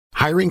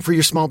Hiring for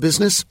your small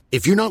business?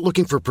 If you're not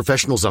looking for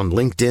professionals on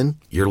LinkedIn,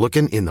 you're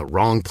looking in the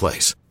wrong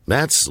place.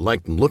 That's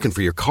like looking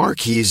for your car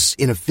keys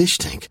in a fish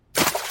tank.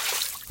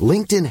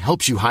 LinkedIn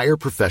helps you hire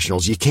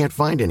professionals you can't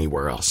find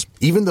anywhere else,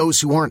 even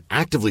those who aren't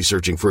actively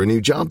searching for a new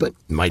job but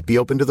might be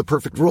open to the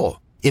perfect role.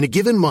 In a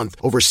given month,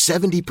 over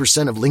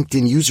 70% of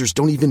LinkedIn users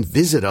don't even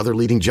visit other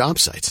leading job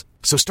sites.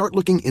 So start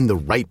looking in the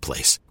right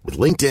place. With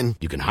LinkedIn,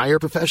 you can hire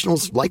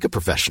professionals like a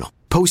professional.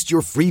 Post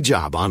your free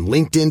job on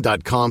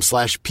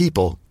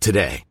linkedin.com/people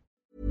today.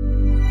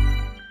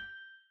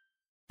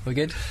 We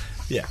good?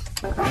 Yeah.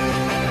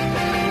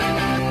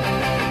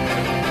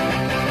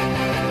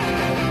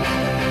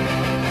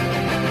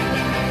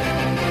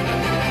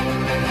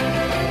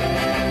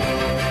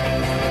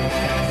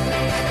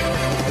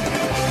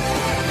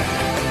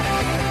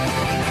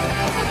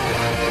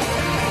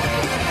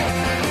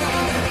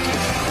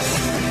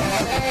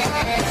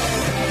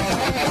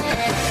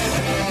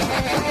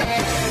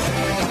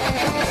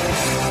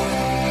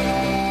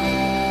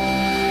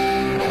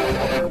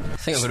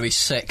 I think I'm going to be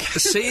sick.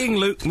 Seeing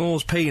Luke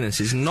Moore's penis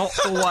is not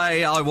the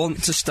way I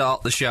want to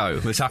start the show.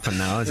 It's happened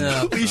now, isn't it?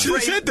 Well, you should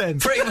have said then.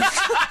 Pretty much,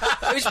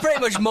 it was pretty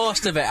much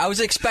most of it. I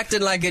was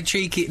expecting like a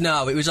cheeky...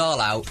 No, it was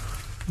all out.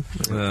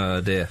 Oh,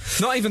 dear.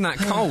 Not even that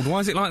cold. Why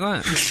is it like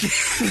that?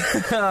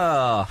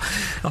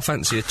 I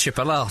fancy a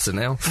chipolata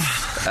now.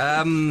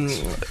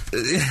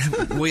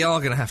 We are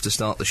going to have to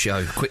start the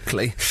show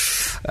quickly.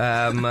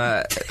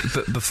 But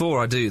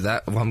before I do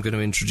that, I'm going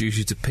to introduce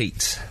you to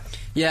Pete.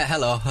 Yeah,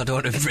 hello. I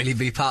don't want to really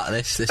be part of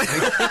this week.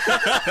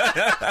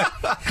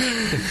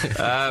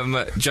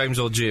 James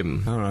or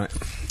Jim. All right.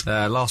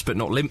 Last but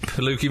not limp,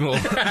 Lukey Moore.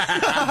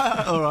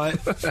 All right.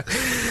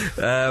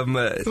 I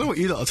don't know what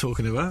you lot are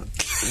talking about.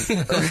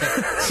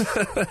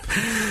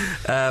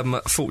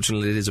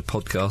 Fortunately, it is a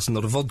podcast,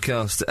 not a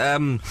vodcast.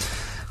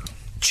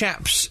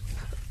 Chaps,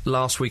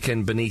 last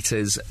weekend,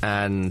 Benitez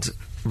and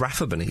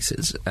Rafa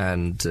Benitez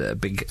and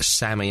big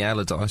Sammy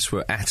Allardyce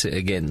were at it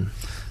again.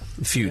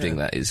 Feuding,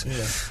 that is.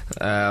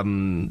 Yeah.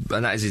 And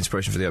that is the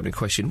inspiration for the opening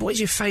question. What is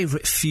your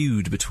favourite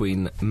feud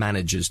between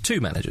managers? Two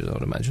managers, I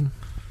would imagine.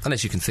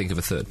 Unless you can think of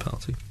a third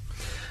party.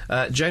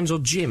 James or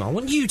Jim, I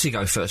want you to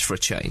go first for a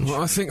change.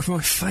 Well, I think my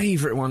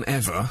favourite one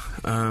ever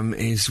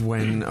is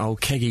when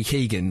old Keggy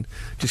Keegan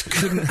just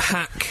couldn't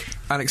hack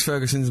Alex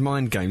Ferguson's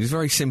mind games. These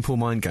very simple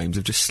mind games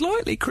of just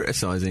slightly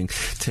criticising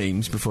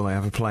teams before they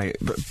have a play.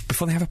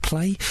 Before they have a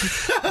play?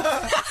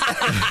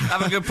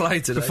 Have a good play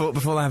today.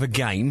 Before they have a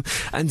game.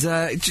 And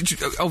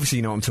obviously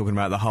you know what I'm talking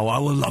about, the whole I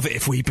will love it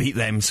if we beat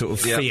them sort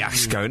of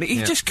fiasco. And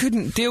he just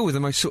couldn't deal with the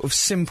most sort of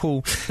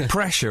simple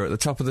pressure at the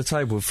top of the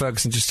table with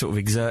Ferguson just sort of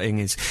exerting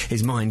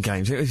his mind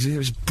games. It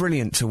was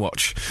brilliant to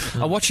watch.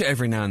 I watch it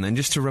every now and then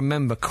just to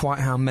remember quite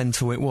how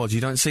mental it was.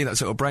 You don't see that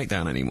sort of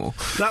breakdown anymore.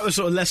 That was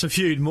sort of less a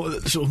feud, more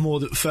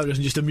that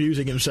Ferguson just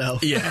amusing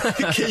himself. Yeah.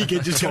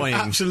 Keegan just going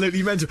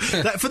absolutely mental.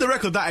 For the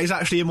record, that is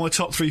actually in my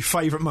top 3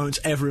 favourite moments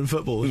ever in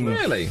football.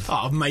 Really?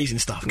 Oh, amazing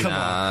stuff. Come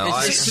on.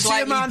 It's a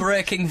slightly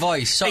breaking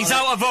voice. He's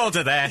out of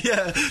order there.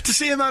 Yeah, to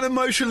see a man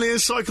emotionally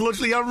and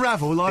psychologically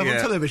unravel live on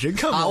television.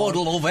 Come on. I would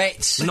love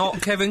it.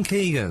 Not Kevin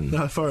Keegan.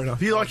 No, fair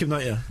enough. You like him,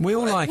 don't you? We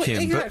all like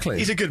him. Exactly.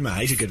 He's a good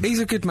man. He's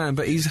a good man,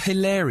 but he's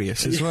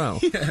hilarious as well.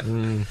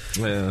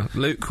 Yeah.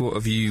 Luke, what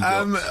have you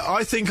got?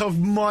 I think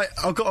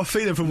I've got a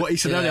feeling from what he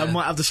said earlier, I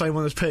might have the same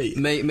one as Pete.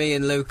 Me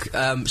and Luke.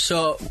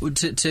 So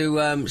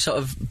to sort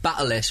of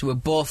battle this, we're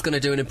both going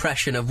to do an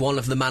impression of one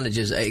of the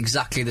managers at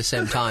exactly the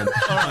same time.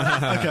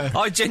 Okay.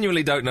 I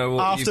genuinely don't know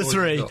what After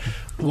 3.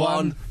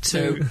 1,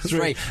 2,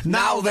 3.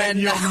 Now then,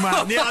 young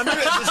man. Yeah, I knew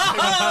it was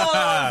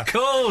Oh,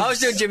 cool. I was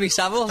doing Jimmy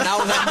Savile. Now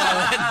then.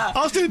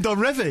 I was doing Don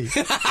Revie.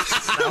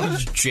 That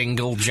was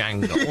jingle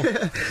jangle.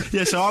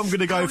 Yeah, so I'm going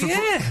to go for...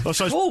 I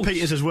suppose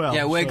Peters as well.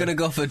 Yeah, we're going to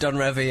go for Don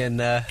Revie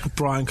and...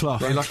 Brian Clough.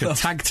 You're like a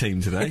tag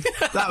team today.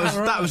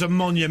 That was a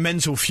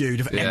monumental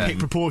feud of epic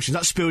proportions.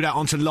 That spilled out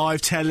onto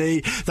live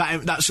telly.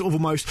 That sort of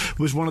almost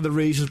was one of the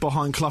reasons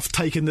behind Clough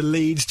taking the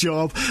Leeds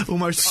job,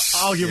 almost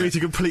arguably to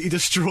completely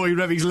destroy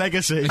Revie's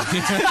legacy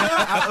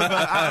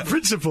out of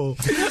principle.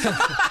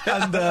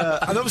 And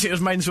obviously it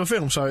was made into a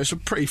film, so it's a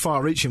pretty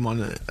far-reaching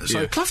one.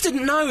 So Clough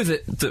didn't know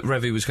that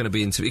Revie was going to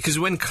be interviewed, because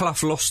when Clough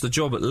lost the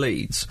job at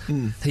Leeds,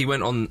 he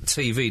went on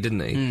TV, didn't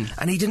he?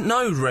 And he didn't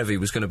know Revie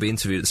was going to be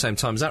interviewed at the same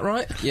time. Is that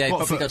right? Yeah, he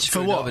probably got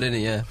screwed over, didn't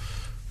he? Yeah.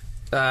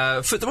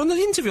 For the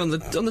interview on the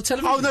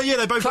television. Oh no, yeah,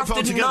 they both Clough put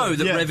on didn't together. know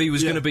that Revie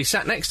was going to be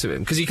sat next to him,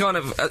 because he kind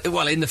of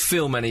in the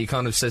film, and he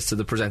kind of says to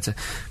the presenter,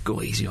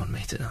 "Go easy on me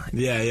tonight."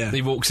 Yeah. And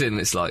he walks in, and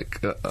it's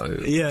like,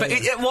 uh-oh. Yeah. But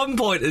at one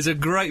point, there's a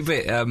great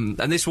bit, and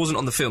this wasn't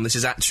on the film. This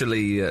is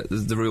actually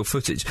the real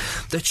footage.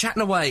 They're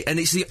chatting away, and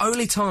it's the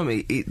only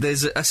time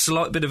there's a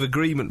slight bit of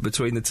agreement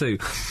between the two.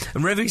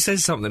 And Revie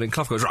says something, and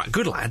Clough goes, "Right,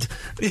 good lad."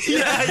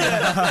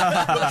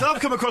 Yeah. But Clough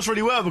come across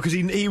really well because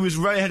he was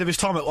very ahead of his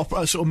time at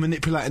sort of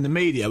manipulating the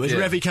media. Whereas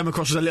Revie came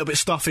across as a little bit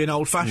stuffy and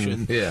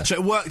old-fashioned. So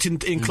it worked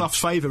in Clough's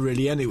favour,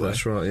 really, anyway.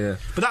 That's right, yeah.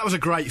 But that was a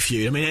great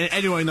feud. I mean,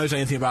 anyone who knows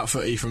anything about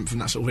footy from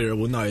that sort of era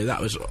will know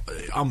that was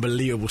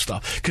unbelievable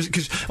stuff.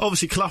 Because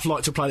obviously Clough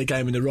liked to play the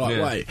game in the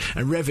right way,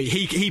 and Revie,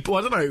 he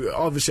well, I don't know,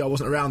 obviously I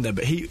wasn't around there,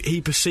 but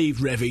he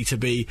perceived Revie to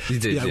be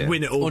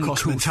win at all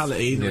cost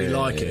mentality. He didn't really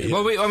like it.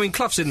 Well, I mean,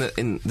 Clough's in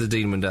the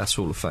Dean Mundas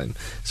Hall of Fame,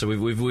 so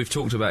we've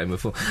talked about him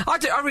before. I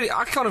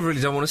kind of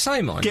really don't want to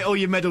say mine. Get all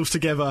your medals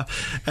together.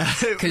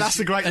 That's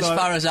the great line. As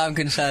far as I'm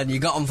concerned, you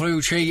got him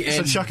through cheating.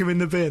 So chuck him in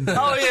the bin.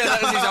 Oh yeah,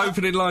 that was his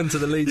opening line to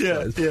the Leeds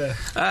players.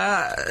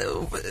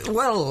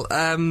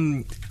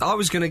 I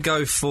was going to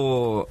go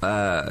for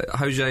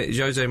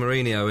Jose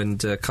Mourinho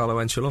and Carlo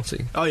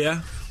Ancelotti. Oh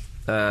yeah.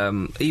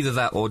 Either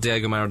that or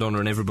Diego Maradona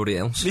and everybody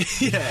else.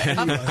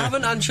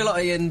 Haven't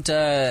Ancelotti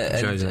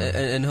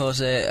and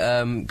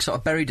Jose sort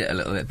of buried it a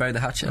little bit, buried the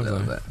hatchet a little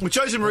bit? Well,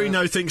 Jose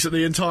Mourinho thinks that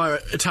the entire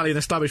Italian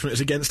establishment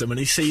is against him, and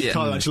he sees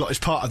Carlo Ancelotti as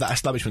part of that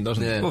establishment,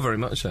 doesn't he? Well, very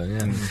much so,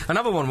 yeah.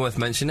 Another one worth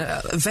mentioning,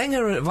 Arsene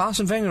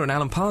Wenger and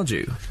Alan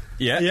Pardew.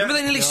 Remember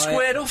they nearly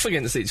squared off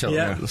against each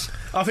other once?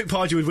 I think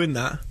Pardew would win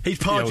that. He's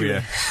Pardew.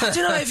 Do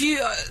you know, if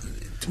you...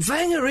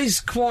 Wenger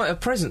is quite a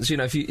presence, you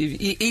know. If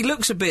he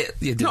looks a bit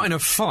not in a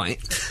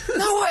fight.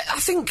 No, I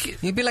think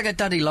he'd be like a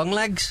Daddy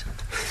Longlegs.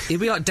 He'd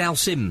be like Dal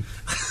Sim,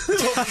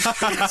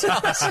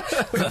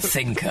 the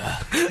thinker,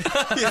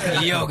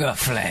 yoga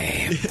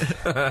flame.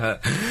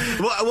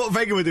 What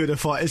Wenger would do in a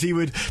fight is he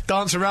would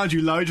dance around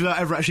you loads without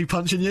ever actually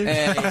punching you.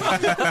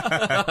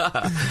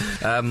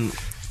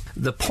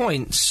 The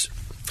points.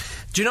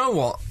 Do you know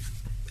what?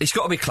 It's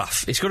got to be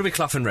Clough. It's got to be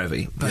Clough and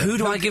Revie. But who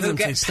do I give them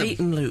to?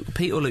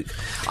 Pete or Luke?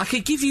 I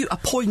could give you a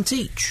point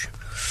each.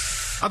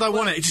 I don't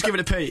want it. Just give it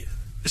to Pete.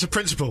 It's a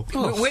principle.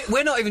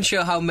 We're not even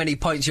sure how many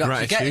points you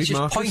actually get. It's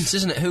just points,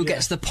 isn't it? Who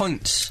gets the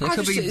points?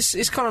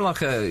 It's kind of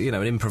like an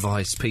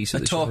improvised piece. A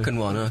talking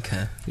one,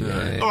 okay. All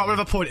right, we'll have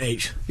a point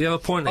each. You have a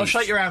point I'll each.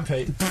 shake your hand,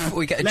 Pete.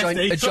 We get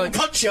a joint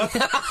punch you.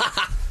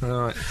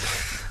 All right.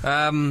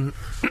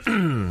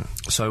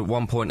 So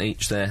 1 point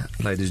each there,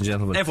 ladies and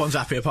gentlemen. Everyone's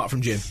happy apart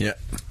from Jim. Yeah.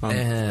 I'm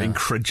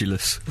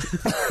incredulous.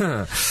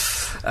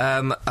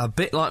 A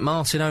bit like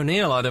Martin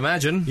O'Neill, I'd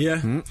imagine.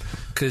 Yeah.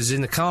 Because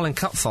in the Carling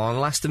Cup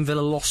final, Aston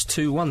Villa lost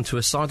 2-1 to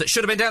a side that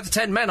should have been down to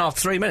 10 men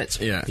after 3 minutes.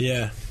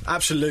 Yeah,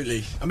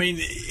 absolutely. I mean,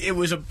 it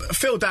was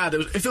Phil Dad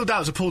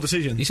was a poor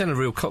decision. You sound a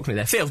real cockney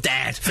there. Phil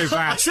Dad.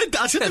 I said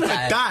the word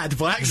dad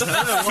by accident.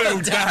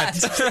 Phil Dad.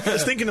 I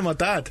was thinking of my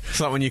dad. It's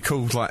like when you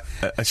called like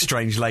a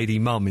strange lady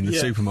mum in the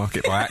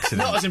supermarket by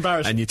accident. Not as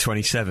embarrassing. And you're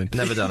 27.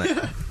 Never done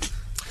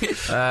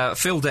it.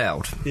 Phil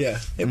Dowd. Yeah,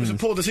 it was a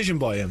poor decision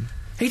by him.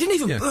 He didn't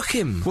even book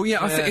him. Well,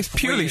 I think it's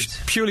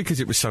purely because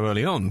it was so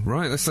early on,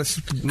 right?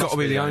 That's got to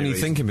be the only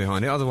thinking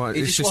behind it. Otherwise,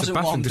 it's just a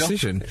baffling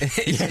decision.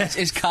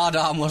 His card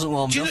arm wasn't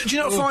warmed up. Do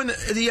you not find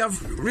that you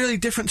have really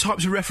different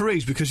types of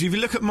referees? Because if you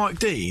look at Mike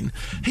Dean,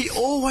 he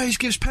always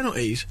gives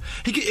penalties.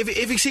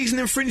 If he sees an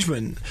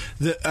infringement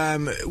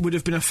that would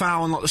have been a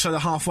foul on, like, the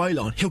halfway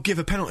line, he'll give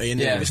a penalty and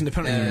it's in the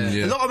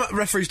penalty. A lot of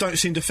referees don't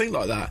seem to think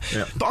like that.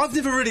 Yeah. But I've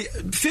never really...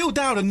 Phil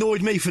Dowd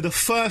annoyed me for the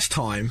first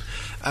time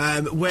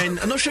when...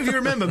 I'm not sure if you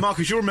remember,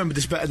 Marcus, you'll remember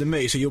this better than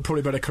me, so you'll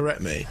probably better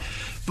correct me.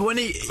 But when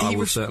it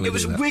was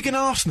Wigan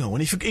Arsenal,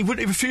 and he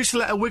refused to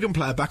let a Wigan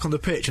player back on the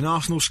pitch, and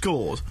Arsenal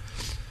scored.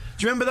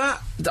 Do you remember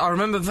that? I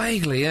remember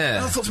vaguely, yeah.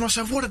 And I thought to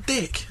myself, what a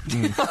dick.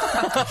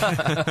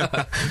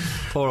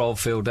 Poor old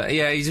Phil.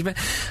 Yeah, he's a bit...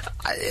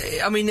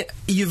 I mean,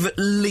 you've at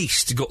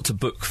least got to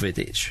book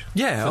Vidic.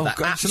 Yeah,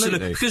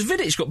 absolutely. Because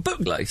Vidic got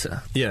booked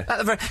later. Yeah.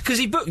 Because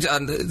he booked...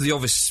 And the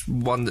obvious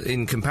one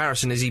in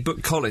comparison is he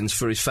booked Collins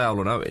for his foul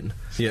on Owen.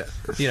 Yeah.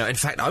 You know, in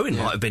fact, Owen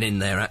might have been in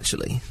there,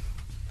 actually.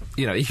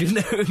 You know, you can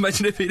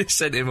imagine if he'd have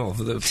sent him off,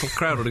 the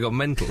crowd would have gone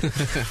mental.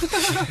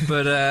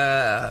 But,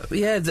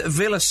 the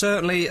Villa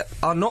certainly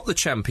are not the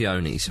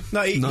Champions.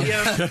 No.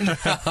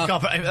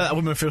 God, but that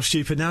woman feels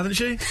stupid now, doesn't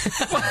she?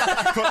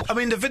 I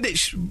mean, the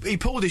Vidic, he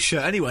pulled his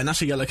shirt anyway, and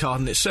that's a yellow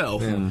card in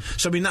itself. Yeah.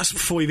 So, I mean, that's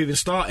before you've even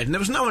started, and there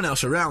was no one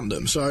else around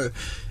them, so...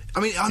 I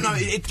mean, I know.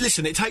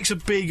 Listen, it takes a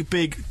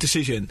big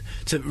decision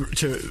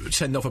to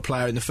send off a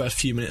player in the first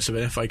few minutes of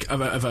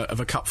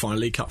a cup final,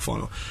 League Cup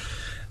final.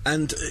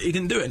 And he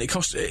didn't do it, and it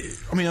cost...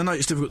 I mean, I know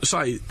it's difficult to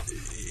say,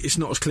 it's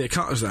not as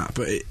clear-cut as that,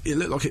 but it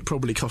looked like it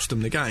probably cost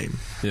him the game.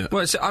 Yeah.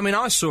 Well, I mean,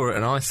 I saw it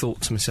and I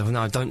thought to myself,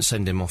 no, don't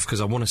send him off, because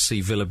I want to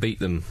see Villa beat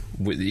them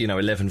with,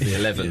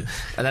 11v11.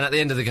 And then at the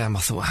end of the game,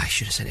 I thought, I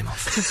should have sent him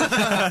off.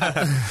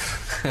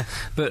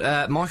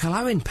 But Michael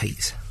Owen,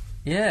 Pete.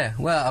 Yeah,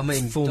 well, I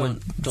mean,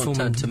 don't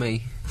turn to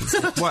me.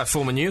 What,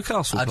 former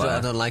Newcastle player? I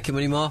don't like him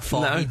anymore.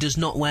 He does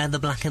not wear the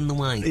black and the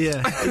white.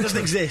 Yeah, it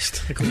doesn't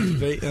exist. I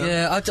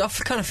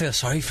kind of feel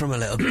sorry for him a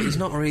little bit. He's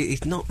not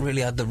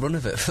really had the run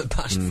of it for the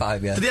past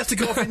 5 years. Did he have to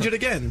go off injured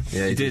again?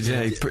 Yeah, he did.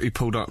 Yeah, he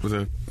pulled up with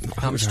a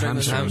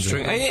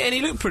Hamstring. And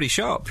he looked pretty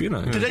sharp, you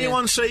know. Did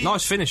anyone see...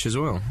 Nice finish as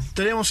well.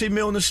 Did anyone see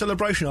Milner's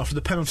celebration after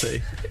the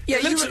penalty? Yeah,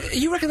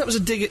 you reckon that was a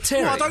dig at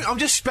Terry? Well, I'm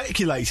just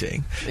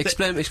speculating.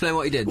 Explain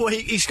what he did. Well,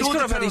 he scored He's got to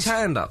have had his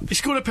hand up. He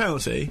scored a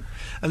penalty,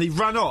 and he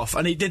ran off,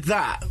 and he did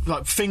that,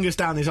 like, fingers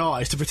down his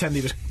eyes to pretend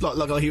he was,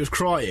 like he was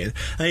crying,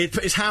 and he'd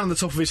put his hand on the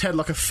top of his head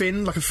like a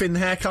fin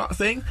haircut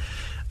thing.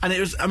 And it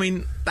was, I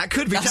mean, that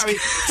could be Terry.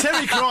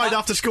 Terry cried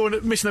after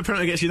missing a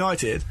penalty against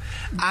United.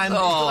 And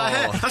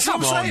that's what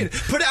I'm saying.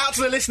 Put it out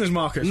to the listeners,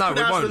 Marcus. No, Put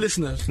it out to the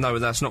listeners. No,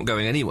 that's not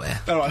going anywhere.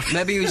 All right.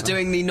 Maybe he was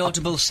doing the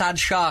notable sad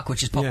shark,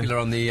 which is popular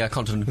on the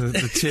continent.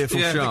 The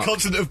tearful shark. The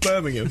continent of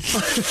Birmingham.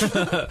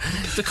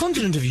 The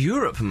continent of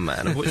Europe,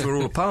 man, of which we're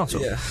all a part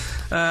of. Yeah.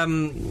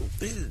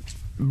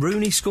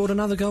 Rooney scored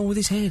another goal with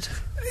his head.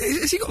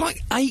 Has he got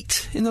like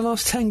 8 in the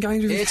last 10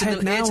 games with his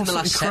head now? 8 in the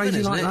last 7,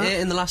 isn't it? 8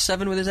 in the last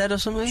 7 with his head or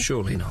something?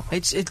 Surely not.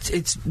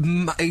 He's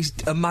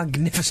a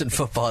magnificent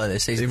footballer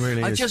this season. He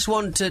really is. I just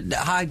want to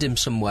hide him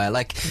somewhere.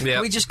 Like,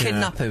 can we just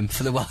kidnap him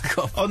for the World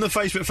Cup? On the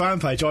Facebook fan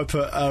page, I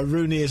put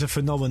Rooney is a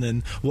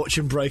phenomenon. Watch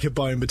him break a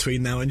bone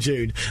between now and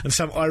June. And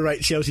some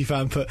irate Chelsea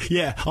fan put,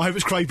 I hope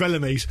it's Craig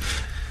Bellamy's.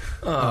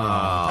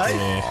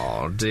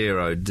 Oh dear,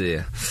 oh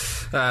dear.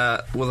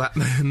 Well, that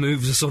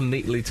moves us on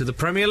neatly to the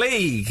Premier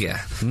League.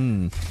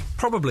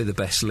 Probably the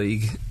best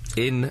league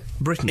in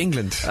Britain.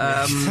 England.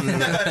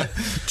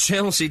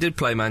 Chelsea did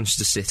play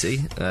Manchester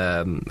City.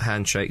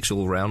 Handshakes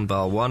all round,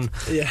 bar one.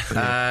 Yeah.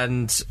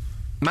 And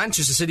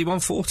Manchester City won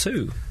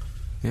 4-2.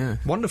 Yeah.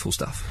 Wonderful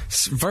stuff.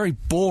 It's a very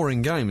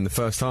boring game in the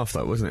first half,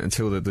 though, wasn't it?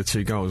 Until the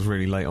 2 goals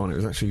really late on. It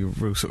was actually a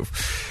real sort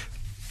of...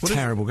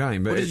 terrible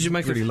game, but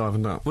really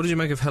livened up. What did you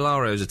make of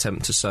Hilario's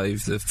attempt to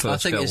save the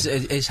first goal? I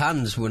think his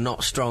hands were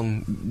not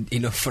strong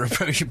enough for a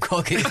Premiership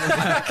goalkeeper.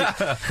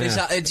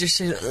 It just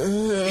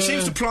he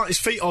seems to plant his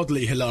feet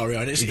oddly, Hilario.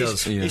 And he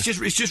does.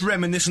 It's just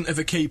reminiscent of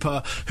a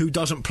keeper who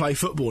doesn't play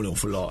football an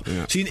awful lot.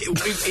 Yeah. So he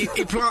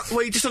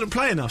just doesn't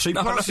play enough. So he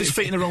plants his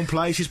feet in the wrong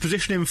place. His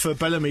positioning for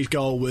Bellamy's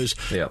goal was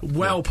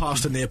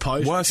past the near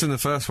post. Worse than the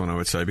first one, I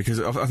would say, because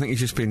I think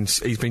he's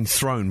been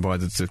thrown by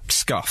the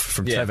scuff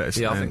from Tevez.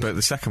 Yeah, but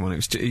the second one, it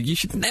was. You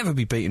should never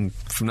be beaten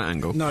from that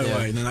angle. No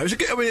way. No.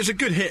 It's a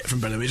good hit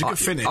from Bellamy. It's a good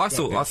finish. I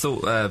thought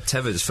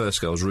Tevez's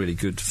first goal was really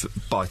good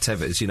by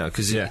Tevez,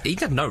 because he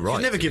had no right.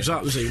 He never gives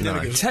up, does he?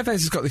 Tevez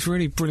has got this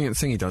really brilliant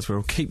thing he does where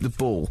he'll keep the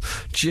ball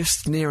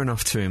just near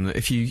enough to him that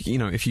if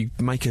you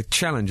make a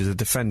challenge as a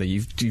defender,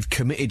 you've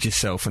committed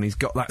yourself, and he's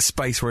got that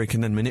space where he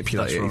can then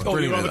manipulate it.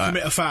 Or you'd rather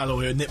commit a foul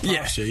or nip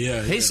past you.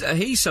 Yeah.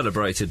 He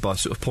celebrated by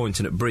sort of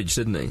pointing at Bridge,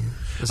 didn't he?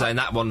 Saying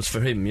that one's for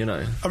him,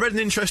 I read an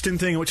interesting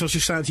thing which I was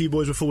just saying to you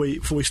boys before we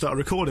started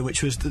recording,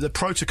 which was that the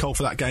protocol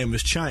for that game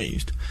was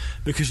changed,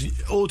 because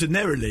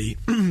ordinarily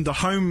the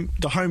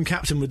home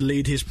captain would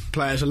lead his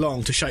players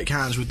along to shake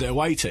hands with their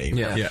away team,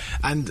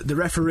 and the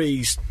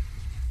referees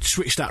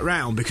switched that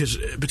round because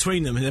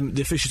between them and then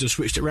the officials have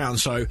switched it round,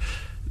 so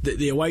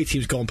the away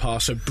team's gone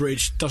past, so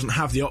Bridge doesn't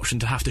have the option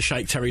to have to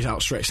shake Terry's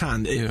outstretched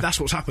hand. That's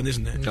what's happened,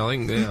 isn't it? I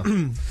think,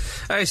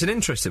 hey, it's an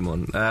interesting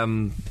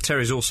one.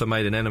 Terry's also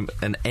made an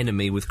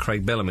enemy with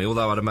Craig Bellamy,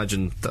 although I'd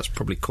imagine that's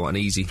probably quite an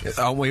easy...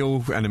 Aren't we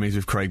all enemies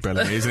with Craig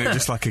Bellamy? Isn't it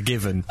just like a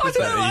given that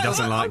he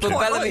doesn't like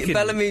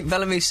him?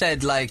 Bellamy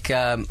said, like,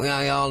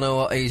 y'all know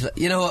what he's like.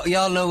 You know what?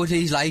 Y'all know what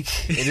he's like.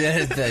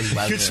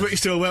 Could switch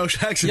to a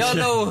Welsh accent.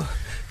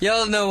 We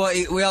all know what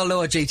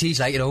JT's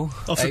like,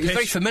 he's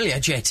very familiar,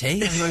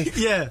 JT.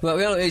 Yeah. Well,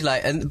 we all know what he's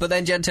like. But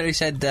then John Terry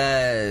said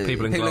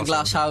people in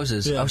glass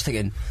houses. Yeah. I was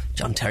thinking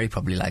John Terry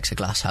probably likes a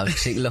glass house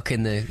because he can look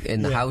in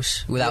the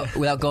house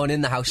without going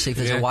in the house, see if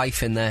there's a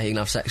wife in there he can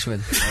have sex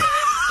with.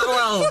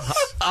 Well,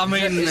 I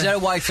mean, is there a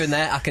wife in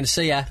there? I can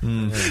see her.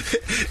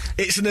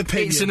 It's an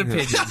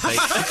opinion.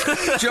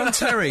 John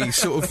Terry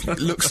sort of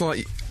looks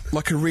like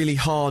a really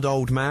hard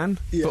old man,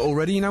 but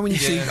already, when you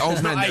see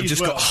old men that have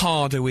just got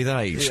harder with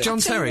age. John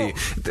Terry,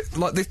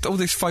 all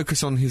this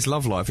focus on his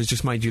love life has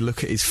just made you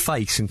look at his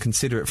face and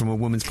consider it from a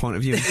woman's point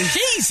of view.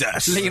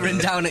 Jesus! Leering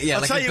down at you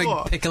like a big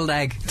pickled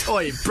egg.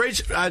 Oi,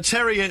 Bridge,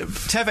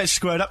 Tevez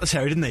squared up to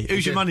Terry, didn't he?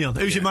 Who's your money on?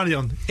 Who's your money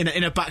on?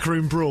 In a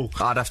backroom brawl.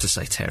 I'd have to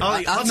say Terry.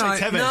 I'd say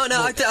Tevez.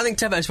 No, I think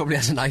Tevez probably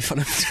has a knife on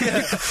him.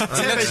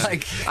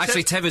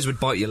 Actually, Tevez would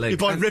bite your leg. He'd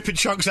bite ripping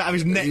chunks out of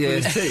his neck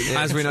with his teeth.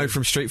 As we know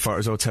from Street Fighter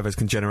as well, Tevez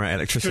can generate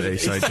electricity,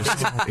 so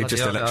he'd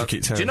just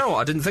electrocute Terry. Do you know what?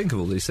 I didn't think of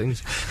all these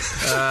things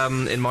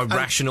in my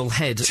rational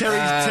head.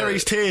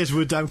 Terry's tears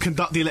would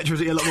conduct the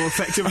electricity a lot more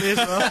effectively as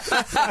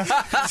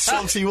well.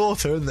 Salty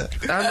water, isn't it?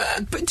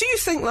 But do you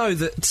think, though,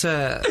 that...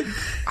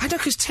 I know,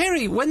 because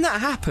Terry, when that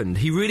happened,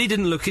 he really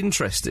didn't look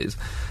interested.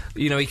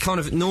 He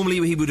kind of... Normally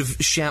he would have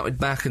shouted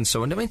back and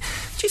so on. I mean,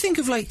 do you think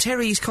of,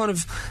 Terry's kind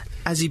of...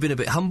 Has he been a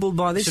bit humbled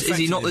by this? Is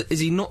he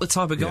not the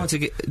type of guy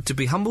to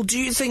be humbled? Do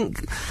you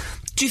think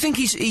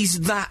he's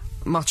that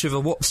much of a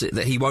what's it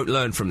that he won't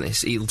learn from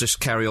this? He'll just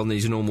carry on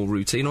his normal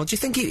routine, or do you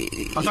think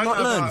he might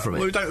learn from it?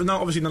 Well, we don't know.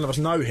 Obviously, none of us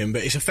know him,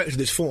 but it's affected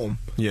his form.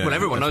 Yeah, well,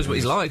 everyone knows what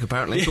he's like,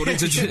 apparently, according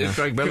to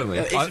Craig Bellamy.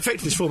 It's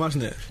affected his form,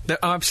 hasn't it?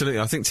 Absolutely.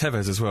 I think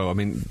Tevez as well. I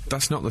mean,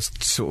 that's not the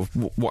sort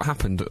of what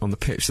happened on the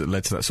pitch that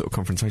led to that sort of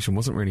confrontation.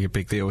 Wasn't really a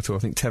big deal at all. I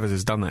think Tevez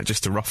has done that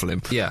just to ruffle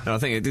him. Yeah, and I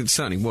think it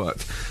certainly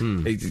worked.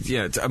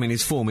 I mean,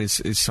 his form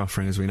is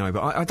suffering, as we know,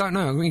 but I don't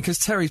know. I mean, because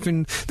Terry's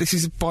been. This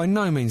is by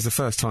no means the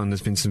first time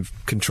there's been some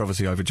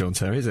controversy over John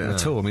Terry, is it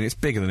at all? I mean, it's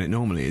bigger than it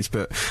normally is,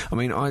 but I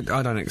mean, I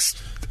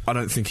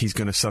don't think he's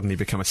going to suddenly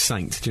become a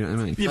saint. Do you know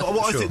what I mean? Yeah, but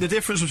I think the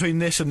difference between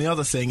this and the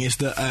other thing is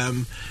that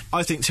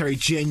I think Terry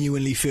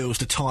genuinely feels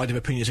the tide of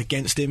opinions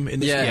against him in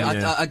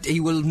this he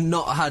will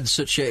not have had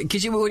such a...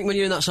 Because when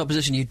you're in that sort of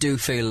position, you do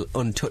feel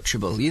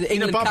untouchable. You're the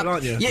England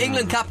aren't you? You're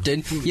England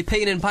captain, you're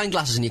peeing in pint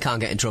glasses and you can't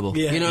get in trouble.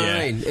 Yeah. You know what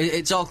I mean?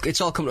 It's all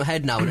come to a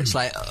head now, and it's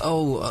like,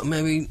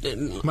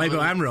 maybe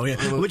I am wrong,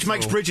 which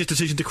makes Bridges'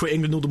 decision to quit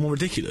England all the more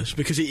ridiculous,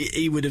 because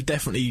he would have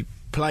definitely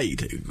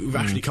played with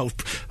Ashley Cole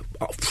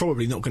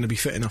probably not going to be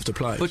fit enough to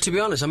play. But to be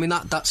honest, I mean,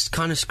 that's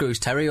kind of screws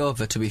Terry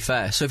over, to be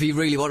fair. So if he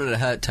really wanted to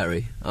hurt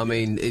Terry, I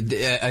mean,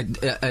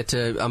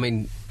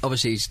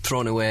 obviously he's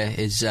thrown away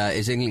his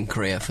England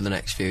career for the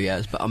next few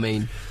years, but I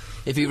mean,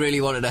 if he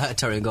really wanted to hurt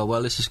Terry and go,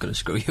 well, this is going to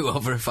screw you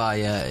over if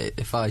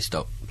I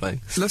stop playing.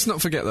 Let's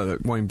not forget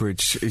that Wayne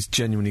Bridge is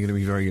genuinely going to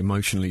be very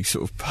emotionally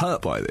sort of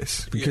hurt by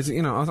this, because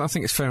you know, I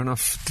think it's fair enough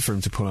for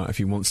him to pull out if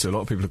he wants to. A lot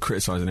of people are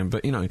criticising him,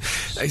 but you know,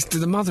 it's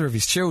the mother of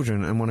his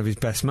children and one of his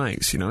best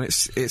mates. You know,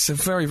 it's a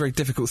very, very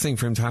difficult thing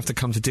for him to have to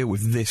come to deal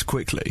with this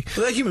quickly.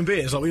 Well, they're human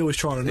beings, like we always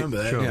try and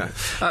remember that.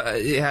 Sure.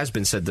 It has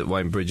been said that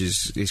Wayne Bridge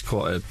is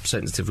quite a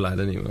sensitive lad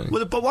anyway.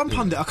 Well, but one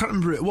pundit, I can't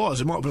remember who it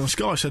was, it might have been on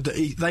Sky, said that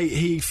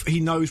he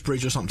knows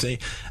Bridge or something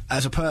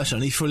as a person,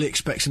 and he fully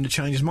expects him to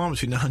change his mind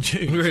between now and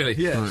June. Really?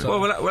 Yeah.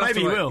 So well, maybe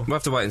he will. We'll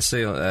have to wait and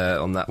see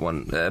on that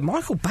one.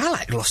 Michael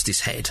Ballack lost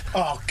his head.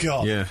 Oh,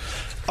 God. Yeah.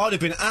 I'd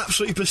have been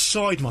absolutely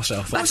beside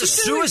myself. That's a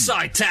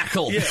suicide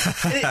tackle! Yeah.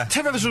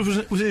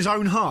 Tevez was in his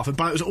own half, and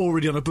Ballack was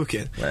already on a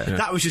booking. Yeah.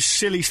 That was just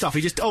silly stuff.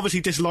 He just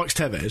obviously dislikes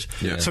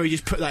Tevez, so he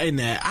just put that in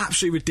there.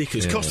 Absolutely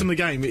ridiculous. Cost him the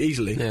game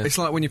easily. Yeah. It's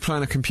like when you're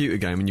playing a computer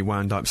game and you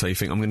wound up, so you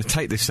think, I'm going to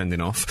take this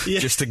sending off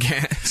just to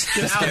get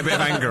a bit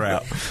of anger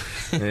out.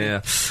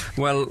 Yeah.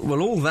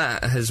 Well, all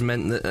that has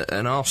meant that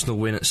an Arsenal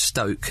win at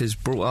Stoke has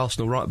brought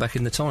Arsenal right back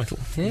in the title.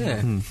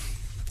 Yeah.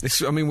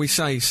 I mean, we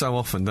say so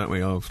often, don't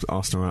we? Oh,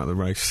 Arsenal are out of the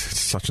race,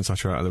 such and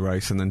such are out of the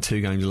race, and then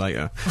 2 games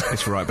later,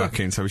 it's right back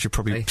in. So we should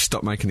probably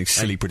stop making these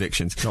silly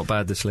predictions. Not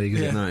bad, this league,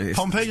 is it? No,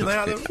 Pompey, are they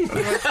out of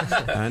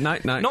the...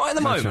 No. Not at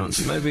the moment.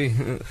 Chance. Maybe...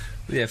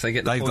 Yeah, if they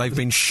get they've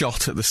been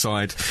shot at the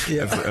side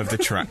of the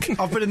track.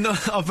 I've been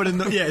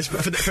it's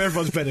for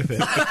everyone's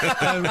benefit.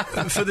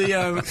 For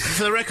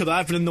the record,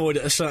 I've been annoyed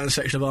at a certain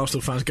section of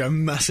Arsenal fans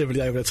going massively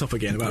over the top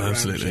again about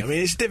absolutely. I mean,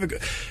 it's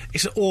difficult.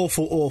 It's an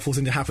awful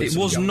thing to happen. It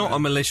was not a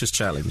malicious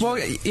challenge. Well,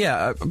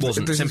 yeah,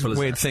 wasn't there's simple this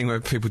weird thing where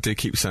people do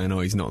keep saying,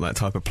 "Oh, he's not that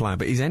type of player."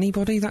 But is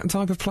anybody that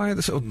type of player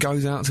that sort of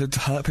goes out to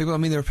hurt people? I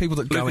mean, there are people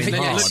that go in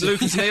hard.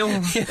 Lucas Neal.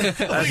 I think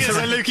it's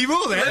Lukey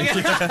Moore then.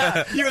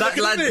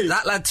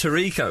 That lad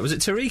Tarico, was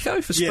it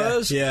Tarico for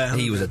Spurs? Yeah.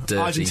 He was a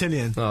dirty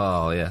Argentinian.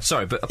 Oh yeah,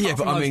 sorry, but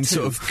I mean,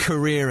 sort of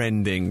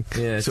career-ending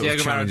sort of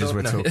challenges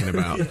we're talking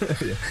about.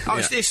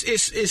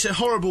 It's a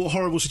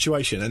horrible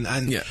situation, and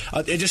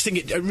I just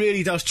think it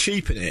really does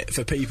cheapen it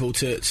for people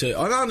to.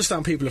 I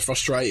understand people are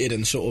frustrated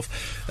and sort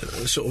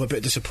of a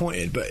bit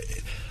disappointed, but.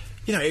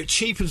 You know, it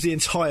cheapens the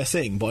entire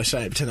thing by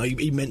saying pretend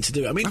he meant to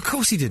do it. I mean, of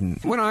course he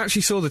didn't. When I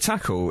actually saw the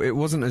tackle, it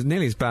wasn't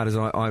nearly as bad as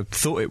I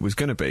thought it was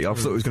going to be. I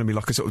thought it was going to be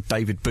like a sort of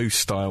David Booth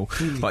style,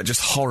 like just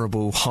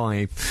horrible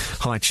high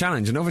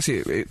challenge. And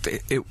obviously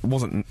it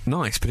wasn't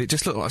nice, but it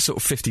just looked like sort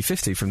of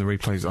 50-50 from the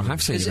replays I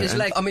have seen. His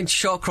leg. I mean,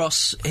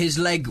 Shawcross, his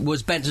leg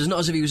was bent. It's not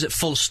as if he was at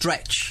full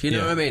stretch. You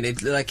know what I mean?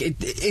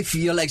 If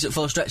your leg's at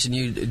full stretch and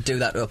you do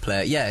that to a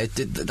player,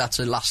 that's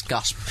a last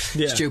gasp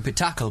stupid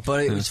tackle.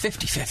 But it was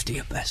 50-50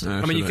 at best.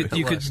 I mean,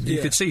 you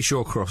could see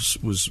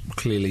Shawcross was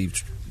clearly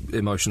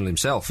emotional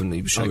himself, and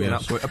he was showing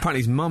up. Well, apparently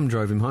his mum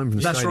drove him home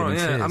from the stadium.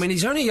 That's right, yeah. I mean,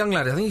 he's only a young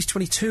lad. I think he's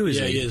 22,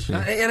 isn't he? Yeah, he is.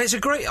 And it's a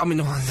great... I mean,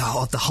 the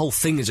whole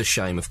thing is a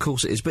shame, of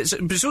course it is, but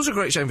it's also a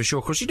great shame for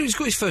Shawcross. You know, he's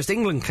got his first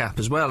England cap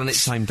as well, and it's...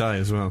 Same day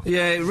as well.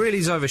 Yeah, it really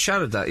has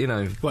overshadowed that, you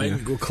know. Well,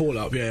 we'll call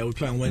up, we'll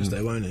play on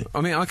Wednesday, won't it?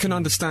 I mean, I can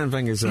understand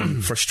Wenger's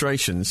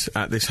frustrations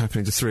at this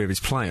happening to 3 of his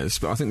players,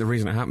 but I think the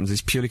reason it happens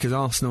is purely because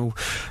Arsenal,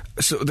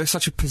 they're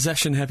such a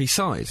possession-heavy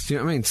side. Do you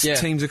know what I mean? Yeah.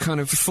 Teams are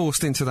kind of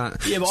forced into that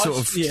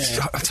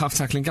tough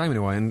tackling game in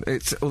a way, and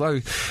it's although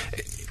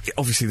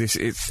obviously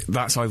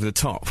that's over the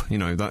top, you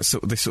know, this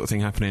sort of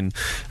thing happening.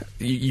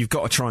 You've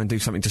got to try and do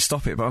something to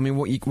stop it. But I mean,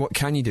 what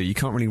can you do? You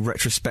can't really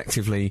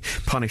retrospectively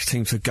punish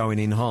teams for going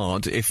in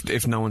hard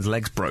if no one's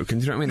leg's broken.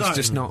 Do you know what I mean? It's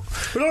just not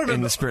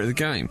in the spirit of the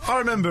game. I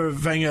remember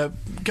Wenger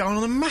going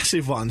on a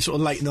massive one, sort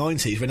of late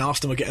 90s, when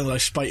Arsenal were getting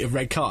those spate of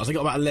red cards. They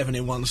got about 11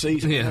 in one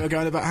season. Yeah. They were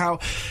going about how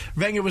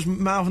Wenger was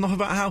mouthing off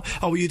about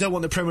how you don't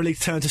want the Premier League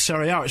to turn to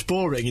Serie A. It's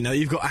boring. You know,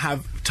 you've got to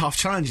have tough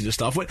challenges and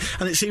stuff.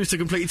 And it's seems to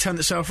completely turn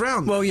itself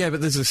round. Well, yeah, but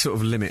there's a sort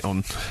of limit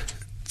on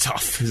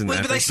tough, isn't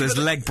there? There's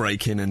leg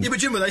breaking and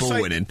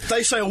ball winning.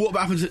 They say, what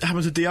happened to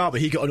Diaby?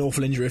 He got an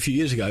awful injury a few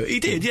years ago. He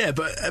did, yeah,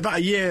 but about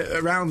a year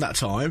around that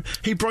time,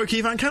 he broke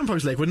Ivan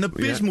Campo's leg with an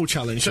abysmal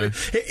challenge. So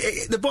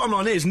the bottom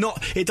line is,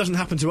 it doesn't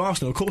happen to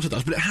Arsenal, of course it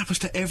does, but it happens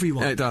to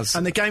everyone. It does.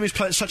 And the game is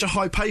played at such a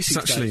high pace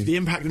these days. The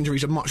impact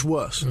injuries are much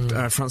worse.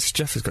 Francis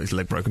Jeffers got his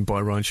leg broken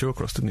by Ryan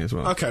Shawcross, didn't he, as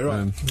well? Okay,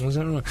 right. Was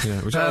that right? Yeah,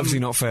 which is obviously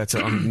not fair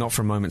to... I'm not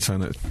for a moment saying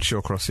that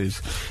Shawcross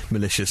is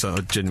malicious. I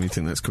genuinely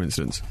think that's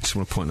coincidence. Just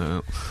want to point that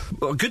out.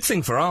 Well, a good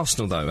thing for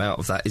Arsenal, though, out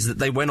of that, is that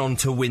they went on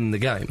to win the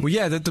game. Well,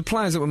 yeah, the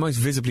players that were most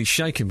visibly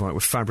shaken by it were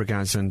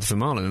Fabregas and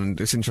Vermaelen,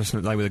 and it's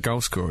interesting that they were the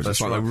goal scorers.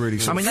 That's right. They really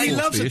he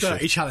loves a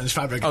dirty challenge,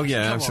 Fabregas. Oh,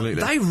 yeah,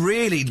 absolutely. They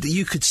really...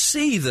 You could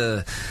see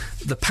the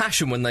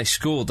passion when they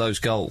scored those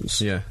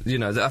goals. Yeah. You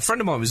know, a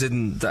friend of mine was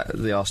in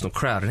the Arsenal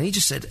crowd, and he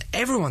just said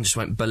everyone just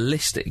went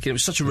ballistic. It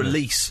was such a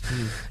release.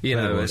 You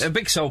know, a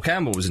big Sol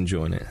Campbell was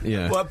enjoying it.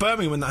 Yeah. Well, at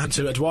Birmingham, when that happened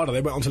to Eduardo,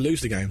 they went on to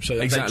lose the game. So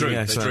exactly.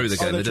 They drew the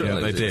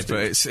game. They did. But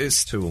it's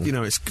you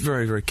know, it's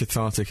very, very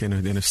cathartic in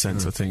a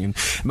sense, I think. And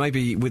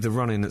maybe with the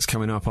run-in that's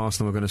coming up,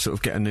 Arsenal are going to sort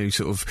of get a new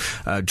sort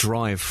of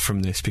drive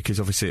from this, because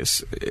obviously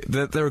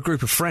they're a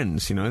group of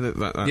friends, you know,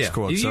 that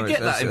squad. You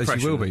get that impression.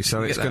 As you will be.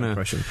 So it's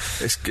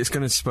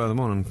going to spur them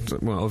on.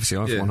 And, well, obviously,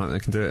 I hope they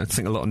can do it. I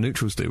think a lot of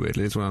neutrals do,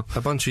 weirdly, as well.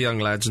 A bunch of young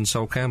lads and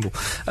Sol Campbell.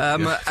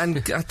 And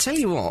I tell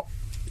you what,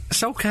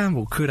 Sol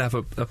Campbell could have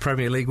a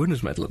Premier League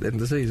winners' medal at the end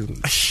of the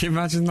season.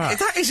 Imagine that.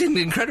 That is an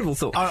incredible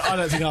thought. I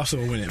don't think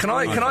Arsenal will win it. Can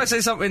I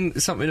say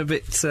something a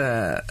bit...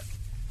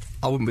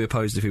 I wouldn't be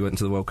opposed if he went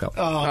to the World Cup.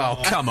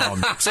 Oh, come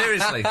on.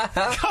 Seriously.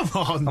 Come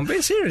on. I'm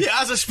being serious. Yeah,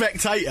 as a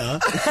spectator.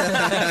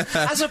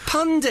 As a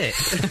pundit.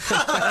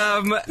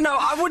 No,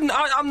 I wouldn't.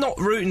 I'm not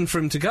rooting for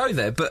him to go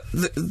there, but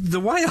the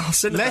way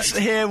Arsenal... Let's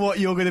hear what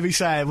you're going to be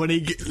saying when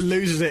he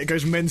loses it,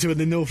 goes mental in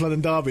the North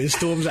London derby and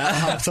storms out at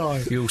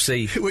half-time. You'll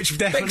see. Which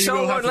definitely Big Sol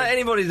will won't happen. let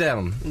anybody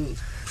down.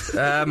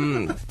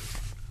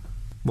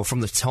 Well,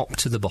 from the top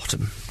to the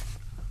bottom.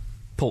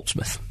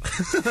 Portsmouth.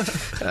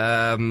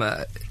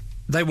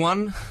 They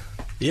won.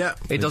 Yeah.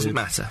 It doesn't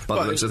matter,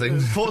 by the looks of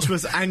things.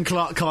 Portsmouth and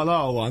Clark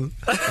Carlisle won.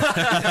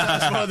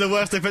 That's one of the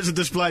worst defensive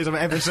displays I've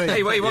ever seen.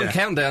 He won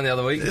Countdown the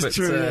other week. It's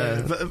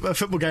true, but a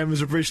football game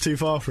was a bridge too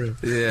far for him.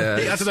 Yeah.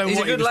 I don't know he's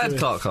what a good lad,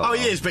 Clark Carlisle. Oh,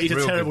 he is, but he's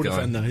a terrible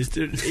defender.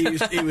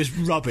 He was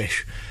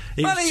rubbish.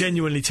 He was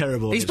genuinely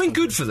terrible. He's been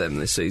good for them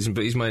this season,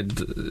 but he's made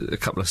a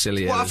couple of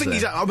silly errors. Well, I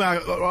think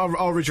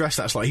I'll redress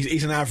that slightly.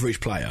 He's an average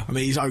player. I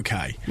mean, he's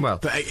okay. Well,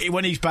 but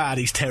when he's bad,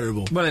 he's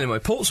terrible. Well, anyway,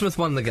 Portsmouth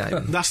won the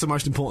game. That's the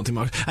most important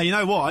thing. And you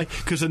know why?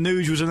 Because the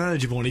Nuge was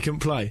ineligible and he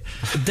couldn't play.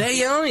 There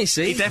you are, you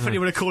see. He definitely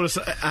would have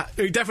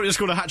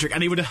scored a hat-trick,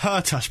 and he would have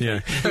hurt us. Yeah.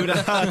 He would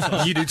have hurt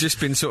us. You'd have just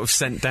been sort of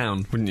sent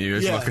down, wouldn't you,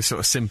 as like a sort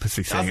of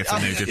sympathy thing if the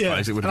Nuge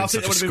plays. It would have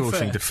been such a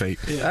scorching defeat.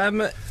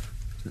 Yeah.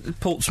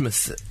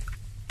 Portsmouth...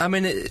 I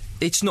mean,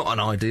 it's not an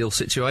ideal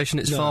situation.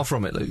 It's far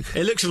from it, Luke.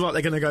 It looks like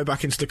they're going to go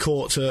back into the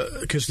court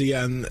because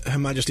Her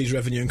Majesty's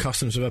Revenue and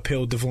Customs have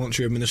appealed the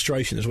voluntary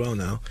administration as well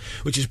now,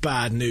 which is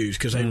bad news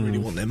because they really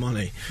want their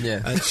money.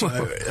 Yeah. And so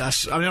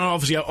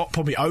obviously I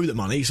probably owe the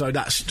money, so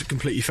that's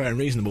completely fair and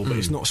reasonable, but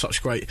it's not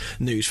such great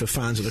news for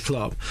fans of the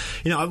club.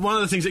 You know, one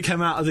of the things that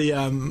came out of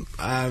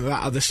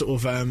the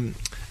sort of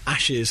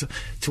Ashes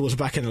towards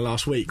the back end of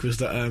last week was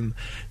that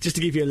just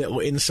to give you a little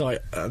insight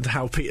into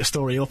how Peter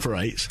Storey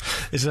operates,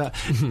 is that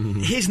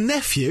his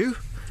nephew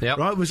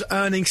right, was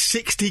earning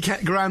 60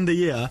 grand a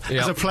year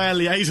as a player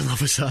liaison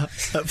officer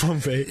at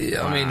Pompey.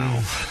 Yeah, I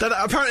mean,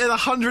 apparently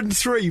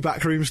 103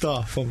 backroom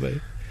staff,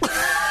 Pompey.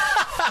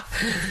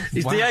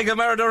 Is Diego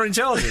Maradona in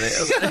charge of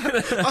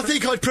it? I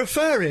think I'd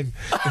prefer him.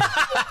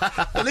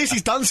 At least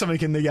he's done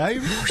something in the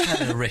game. I wish I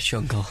had a rich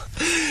uncle.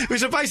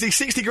 Which are basically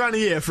 60 grand a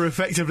year for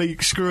effectively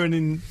screwing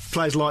in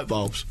players' light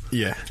bulbs.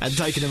 Yeah. And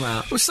taking them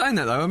out. Well, saying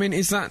that though, I mean,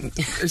 is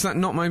that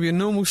not maybe a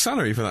normal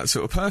salary for that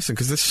sort of person?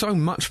 Because there's so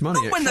much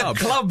money at when clubs.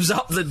 The club's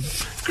up the...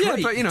 Yeah,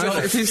 but you know,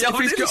 if he's got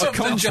a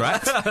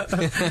contract...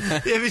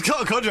 if he's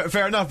got a contract,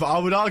 fair enough, but I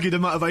would argue the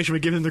motivation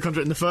would give him the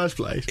contract in the first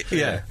place.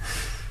 Yeah.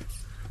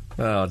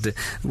 Oh,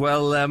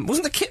 well,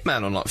 wasn't the kit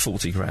man on like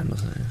 40 grand,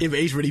 wasn't it? Yeah, but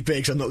he's really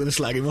big, so I'm not going to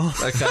slag him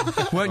off. Okay.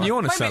 Weren't you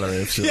on a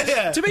salary of sorts?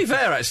 Yeah. To be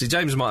fair, actually,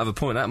 James might have a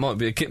point. That might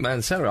be a kit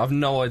man's salary. I've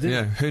no idea.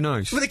 Yeah, who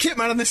knows? With a kit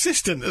man and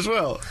assistant as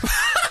well.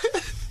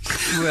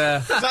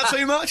 Yeah. Is that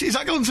too much? Is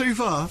that gone too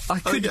far? I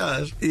think it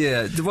has.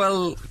 Yeah,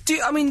 well,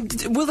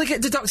 will they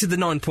get deducted the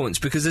 9 points?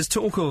 Because there's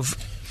talk of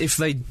if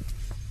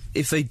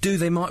they do,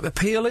 they might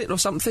appeal it or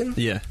something.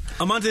 Yeah.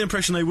 I'm under the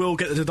impression they will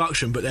get the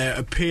deduction, but they're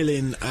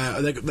appealing.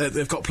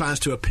 They've got plans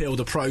to appeal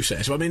the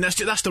process. I mean,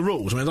 that's the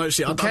rules. I mean, I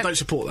don't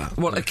support that.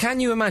 Well, can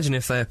you imagine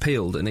if they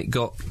appealed and it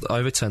got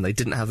overturned? They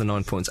didn't have the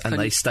 9 points and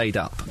they stayed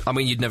up. I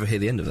mean, you'd never hear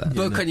the end of that.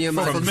 But can you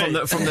imagine from you?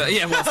 But from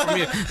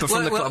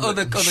the club,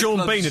 other Sean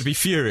clubs, Bean would be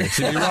furious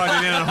if you're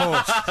riding in a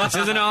horse.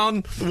 This isn't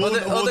on.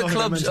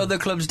 Other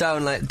clubs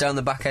down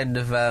the back end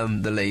of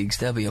the leagues,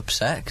 they'll be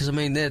upset because I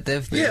mean they've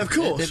of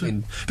course.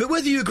 But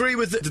whether you agree agree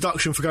with the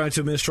deduction for going to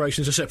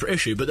administration as a separate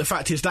issue, but the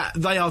fact is that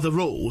they are the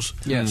rules.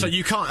 Yeah. So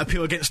you can't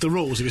appeal against the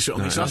rules if you see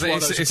what I mean. So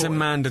it's a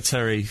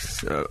mandatory.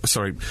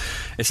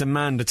 It's a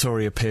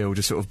mandatory appeal,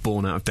 just sort of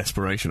born out of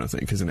desperation, I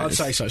think, isn't it? I'd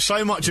say so.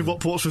 So much of what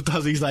Portsmouth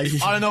does these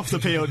days, on and off the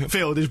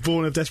field, is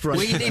born of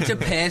desperation. We need to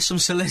pay some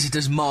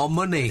solicitors more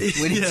money.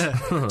 We need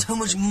too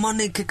much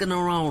money kicking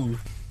around.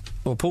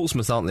 Well,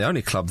 Portsmouth aren't the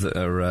only club that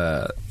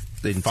are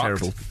in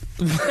terrible.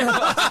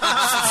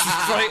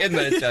 Straight in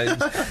there, James.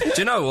 Do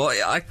you know what?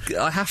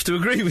 I have to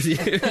agree with you.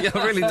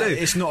 I really do.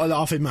 It's not a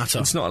laughing matter.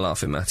 It's not a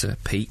laughing matter,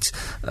 Pete.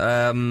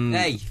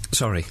 Hey.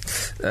 Sorry.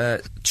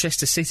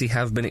 Chester City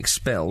have been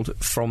expelled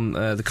from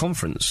the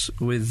conference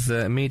with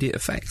immediate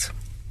effect.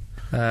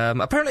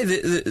 Apparently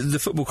the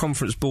Football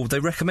Conference Board, they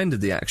recommended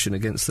the action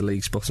against the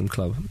league's bottom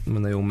club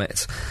when they all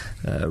met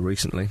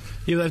recently.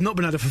 Yeah, they've not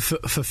been able to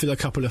fulfil a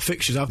couple of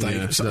fixtures, have they?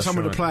 Yeah, some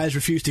of the players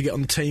refused to get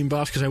on the team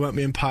bus because they weren't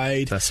being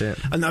paid. That's it.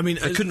 And I mean,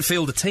 they couldn't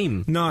field a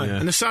team. No,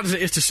 and as sad as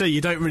it is to see,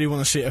 you don't really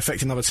want to see it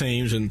affecting other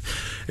teams, and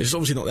it's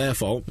obviously not their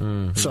fault.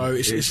 So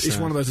it's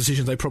one of those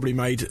decisions they probably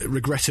made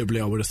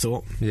regrettably, I would have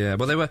thought. Yeah,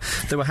 well, they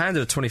were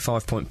handed a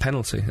 25-point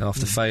penalty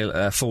after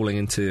falling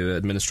into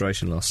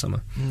administration last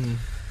summer.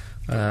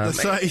 The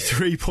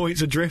 33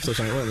 points adrift or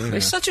something, weren't they?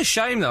 It's such a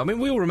shame, though. I mean,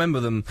 we all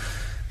remember them,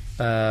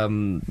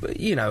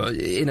 in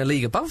a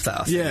league above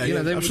that.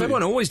 They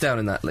weren't always down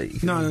in that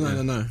league. No.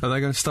 Are they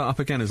going to start up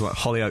again as like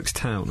Hollyoaks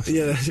Town?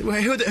 Yeah.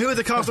 Well, who are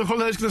the cast of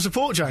Hollyoaks going to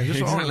support, James?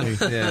 Exactly.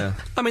 Yeah.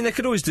 I mean, they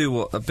could always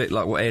do a bit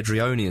like what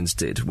Airdrieonians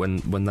did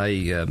when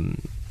they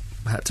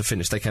had to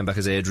finish. They came back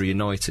as Airdrie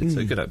United, so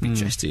it could be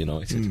Chester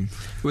United,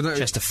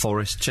 Chester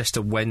Forest,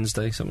 Chester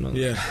Wednesday, something like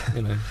that.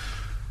 You know.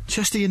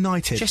 Chester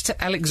United. Chester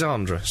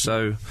Alexandra.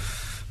 So,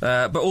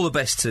 but all the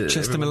best to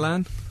Chester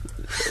Milan.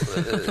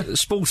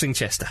 Sporting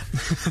Chester.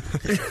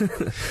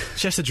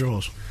 Chester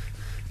draws.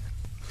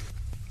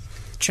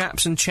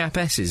 Chaps and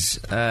Chapesses.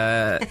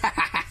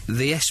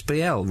 The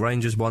SPL,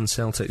 Rangers 1,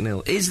 Celtic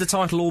 0. Is the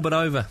title all but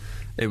over?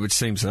 It would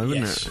seem so,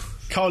 wouldn't it?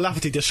 Carl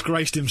Lafferty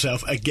disgraced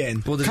himself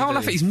again. Carl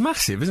Lafferty's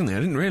massive, isn't he? I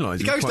didn't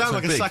realise. He goes down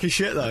like a sack of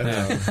shit, though.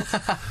 Yeah.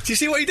 Do you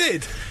see what he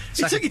did?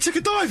 He took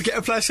a dive to get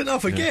a player sent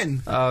off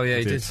again. Oh, yeah,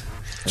 he did.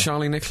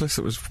 Charlie Nicholas,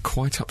 that was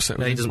quite upset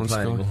with him. He doesn't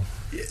play anymore.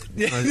 He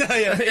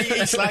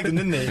slagged him,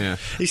 didn't he? Yeah.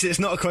 He said it's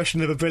not a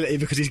question of ability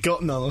because he's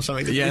got none or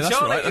something. Yeah,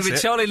 that's right.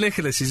 That's Charlie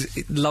Nicholas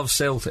loves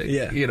Celtic.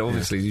 Yeah.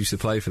 Obviously he used to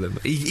play for them.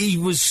 He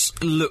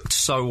looked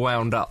so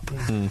wound up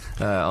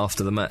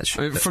after the match.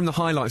 I mean, from the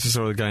highlights I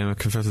saw of the game, I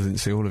confess I didn't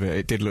see all of it.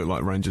 It did look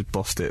like Rangers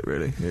bossed it,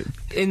 really.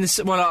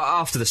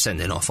 After the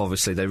sending off,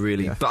 obviously they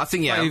really. Yeah. But I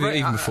think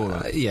even before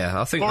that.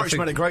 I think Borich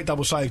made a great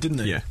double save, didn't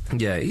he?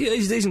 Yeah,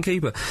 he's a decent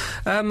keeper.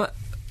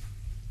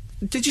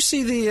 Did you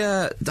see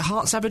the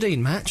Hearts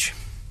Aberdeen match?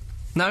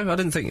 No, I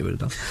didn't think you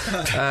would have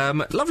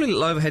done. Lovely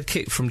little overhead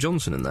kick from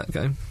Johnson in that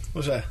game.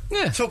 Was there?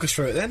 Yeah. Talk us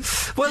through it then.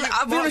 Well,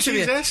 I'll be honest with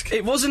you,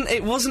 it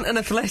wasn't an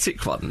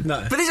athletic one.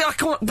 No. But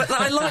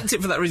I liked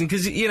it for that reason,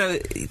 because,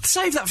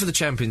 save that for the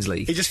Champions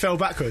League. He just fell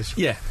backwards.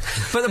 Yeah.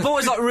 But the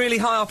ball's really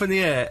high up in the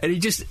air, and he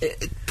just,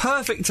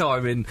 perfect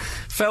timing,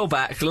 fell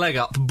back, leg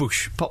up,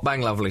 bush, pop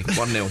bang lovely,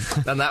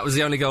 1-0. And that was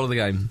the only goal of the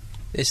game.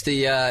 It's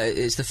the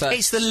first.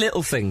 It's the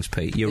little things,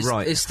 Pete. You're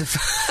right. It's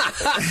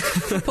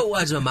the put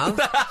words in my mouth.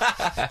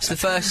 It's the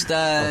first.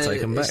 I'll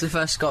take them back. It's the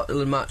first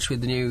Scotland match with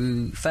the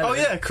new fella. Oh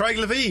yeah, Craig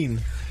Levein.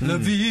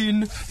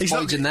 He's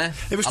Boyd's in there.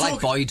 I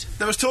like Boyd.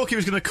 There was talk he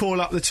was going to call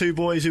up the two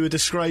boys who were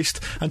disgraced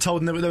and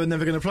told them they were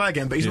never going to play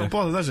again, but he's not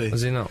bothered, has he?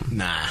 Has he not?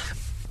 Nah.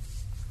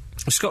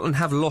 Scotland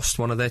have lost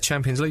one of their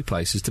Champions League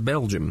places to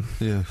Belgium.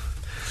 Yeah.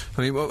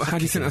 I mean, how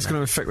do you think that's going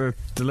to affect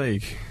the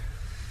league?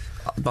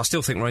 But I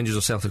still think Rangers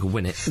or Celtic will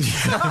win it.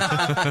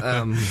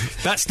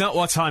 That's not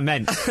what I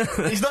meant.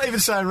 He's not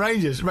even saying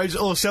Rangers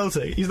or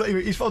Celtic.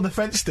 He's on the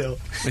fence still.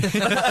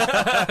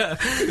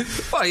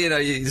 Well,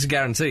 it's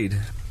guaranteed.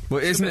 Well,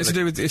 isn't it to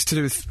do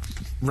with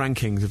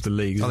rankings of the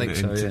leagues? I think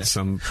so, in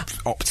some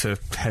Opta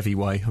heavy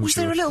way. Was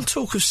there a little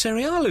talk of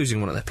Serie A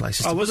losing one of their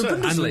places? Oh, was the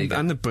Bundesliga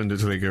and the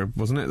Bundesliga,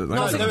 wasn't it?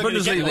 No, I think the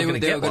Bundesliga were going to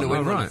get one.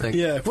 Win, right? I think.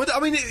 Yeah. Well, I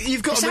mean,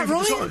 you've got to move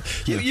with the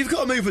times. You've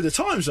got to move with the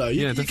times, though.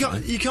 You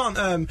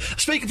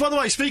can't. By the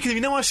way,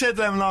 speaking of, I said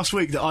last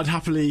week that I'd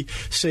happily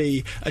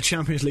see a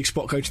Champions League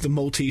spot go to the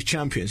Maltese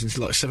champions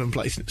into like seventh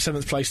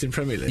place in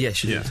Premier League.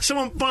 Yes, you do.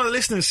 One of the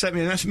listeners sent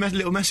me a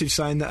little message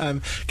saying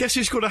that guess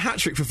who scored a hat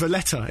trick for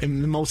Valletta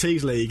in the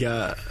Maltese League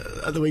at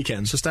the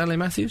weekend? So Stanley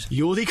Matthews?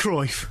 Jordi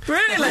Cruyff.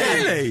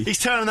 Really? He's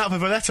turning up for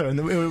Valletta in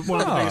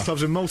one of the biggest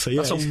clubs in Malta.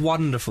 Yeah, that's a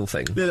wonderful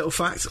thing. Yeah, little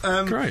fact.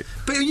 Great.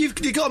 But you've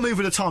got to move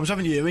with the times,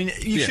 haven't you? I mean,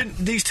 shouldn't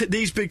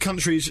these big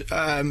countries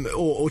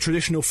or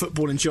traditional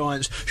footballing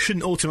giants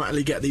shouldn't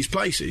automatically get these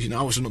places.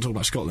 I was not talking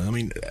about Scotland. I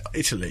mean,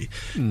 Italy.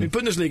 I mean,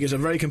 Bundesliga is a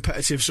very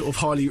competitive, sort of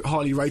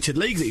highly rated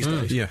league these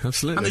days. Yeah,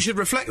 absolutely. And it should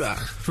reflect that.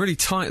 It's really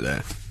tight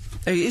there.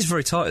 It is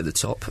very tight at the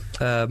top.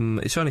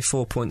 It's only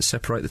 4 points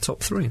separate the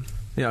top three.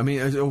 Yeah, I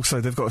mean, also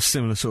they've got a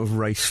similar sort of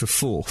race for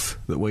fourth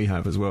that we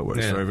have as well, where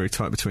it's very, very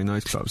tight between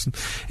those clubs. And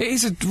it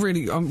is a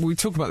really, we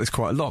talk about this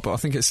quite a lot, but I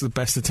think it's the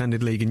best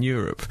attended league in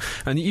Europe.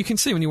 And you can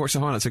see when you watch the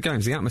highlights of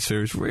games, the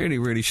atmosphere is really,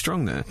 really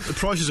strong there. The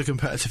prices are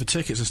competitive for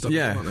tickets and stuff,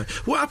 aren't they?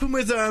 What happened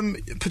with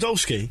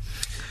Podolski?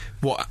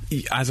 What,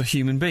 as a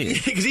human being?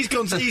 Because he's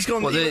gone.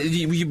 What,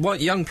 the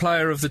young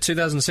player of the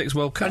 2006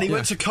 World Cup? And he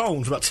went to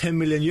Cologne for about 10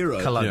 million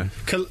euros. Cologne.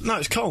 Yeah. No,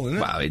 it's Cologne, isn't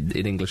it? Well,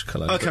 in English,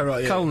 Cologne. Okay,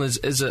 right, yeah. Cologne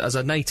as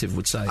a native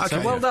would say. Okay,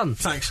 so well done.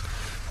 Thanks.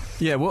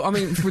 Yeah, well, I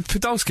mean, with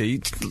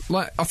Podolski,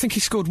 I think he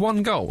scored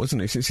one goal, hasn't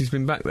he, since he's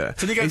been back there?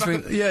 Did he go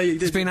back? Yeah, he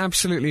did. He's been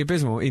absolutely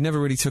abysmal. He never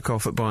really took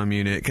off at Bayern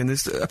Munich, and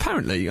there's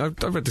apparently, I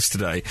read this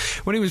today,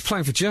 when he was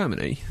playing for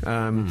Germany,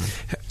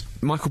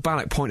 Michael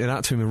Ballack pointed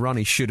out to him a run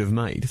he should have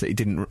made that he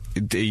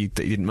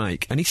didn't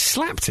make, and he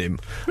slapped him.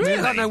 Really?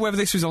 I don't know whether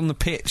this was on the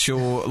pitch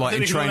or like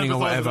in training or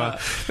whatever.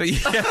 But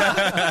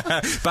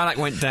Ballack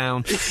went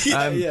down.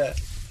 Yeah.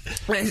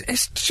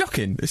 It's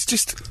shocking. It's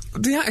just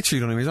the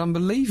attitude on him is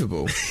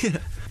unbelievable. Yeah.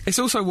 It's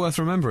also worth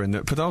remembering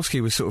that Podolski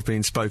was sort of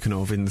being spoken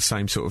of in the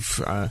same sort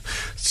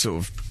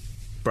of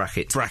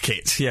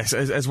bracket, yes,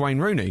 as Wayne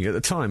Rooney at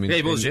the time.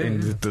 He was,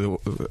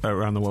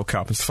 around the World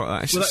Cup and stuff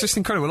like that. It's just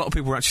incredible. A lot of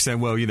people were actually saying,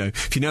 well,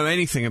 if you know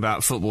anything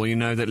about football, you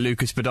know that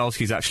Lucas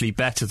Podolski is actually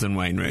better than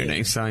Wayne Rooney.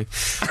 Yeah. So,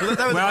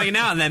 where are you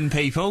now, then,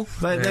 people?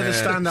 They're the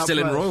stand-up still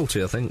players. In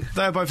royalty, I think.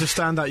 They're both the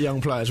stand-up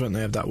young players, weren't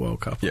they, of that World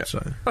Cup? Yeah.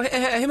 So. Well,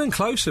 him and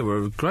Klose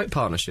were a great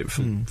partnership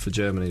for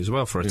Germany as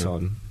well for a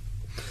time.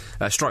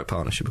 Strike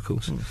partnership, of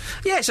course.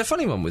 Yeah, it's a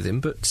funny one with him,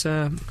 but...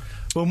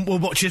 We'll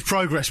watch his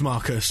progress,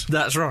 Marcus.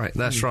 That's right.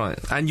 And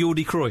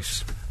Jordi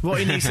Cruyff. What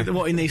he needs to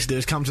do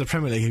is come to the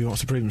Premier League if he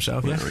wants to prove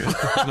himself. Yeah?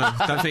 No,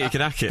 don't think he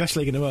could hack it. Best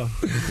league in the world.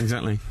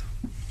 Exactly.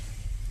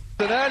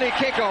 An early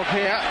kick-off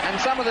here, and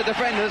some of the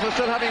defenders are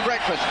still having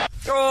breakfast.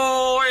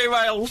 Oh,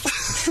 emails!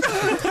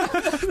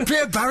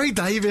 Bit of Barry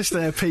Davis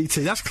there,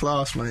 PT. That's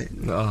class, mate.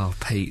 Oh,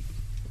 Pete.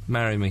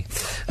 Marry me.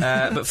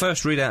 But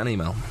first, read out an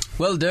email.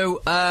 Will do.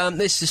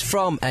 This is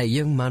from a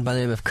young man by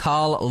the name of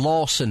Carl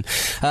Lawson.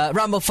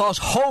 Ramble Force,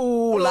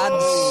 ho,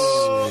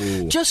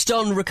 lads! Just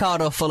on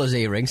Ricardo Fuller's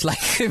earrings, like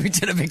we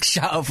did a big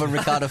shout out for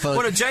Ricardo Fuller.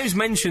 Well, James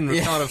mentioned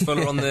Ricardo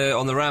Fuller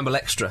on the Ramble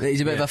Extra.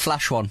 He's a bit of a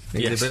flash one.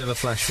 He's a bit of a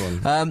flash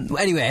one.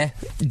 Anyway,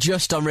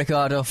 just on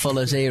Ricardo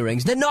Fuller's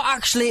earrings. They're not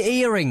actually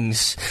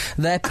earrings.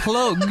 They're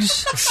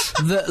plugs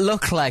that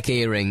look like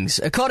earrings.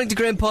 According to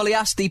Graham Paul, he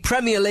asked the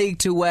Premier League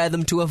to wear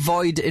them to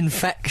avoid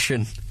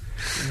infection.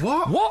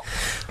 What?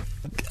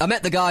 I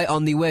met the guy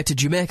on the way to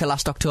Jamaica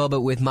last October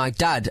with my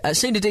dad.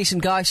 Seemed a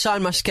decent guy,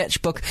 signed my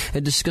sketchbook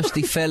and discussed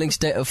the failing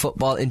state of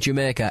football in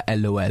Jamaica,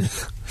 LOL.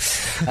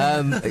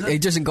 He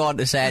doesn't go on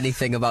to say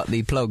anything about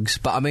the plugs,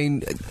 but I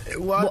mean...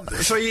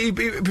 So he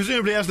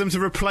presumably has them to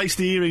replace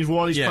the earrings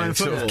while he's playing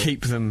football? Sort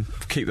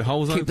of keep the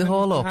holes open. Keep the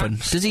hole open.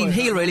 Does he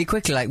heal really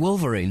quickly like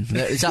Wolverine?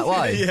 Is that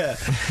why? Yeah.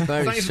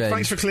 Very strange.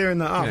 Thanks for clearing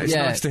that up. Yeah, it's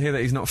nice to hear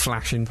that he's not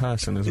flash in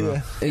person as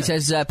well. He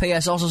says,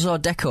 P.S. also saw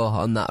Deco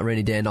on that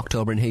rainy day in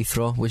October in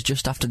Heathrow. Was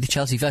just after the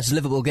Chelsea versus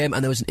Liverpool game,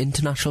 and there was an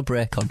international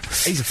break on.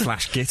 He's a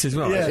flash git as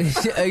well. Yeah.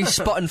 He's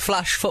spotting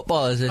flash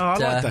footballers at, I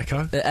like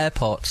Deco. at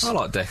airports. I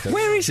like Deco.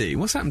 Where is he?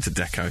 What's happened to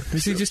Deco?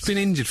 Has he just been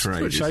injured for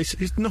ages?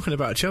 He's knocking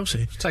about at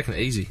Chelsea. He's taking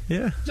it easy.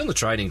 Yeah. He's on the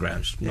training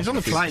grounds. He's on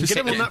the plane. Get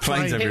him on that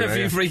plane. Hit a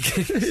few free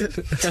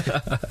kicks.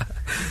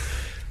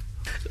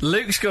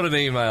 Luke's got an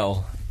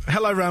email.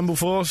 Hello, Ramble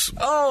Force.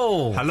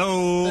 Oh!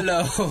 Hello.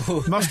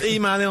 Must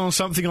email in on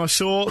something I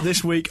saw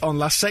this week on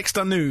La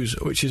Sexta News,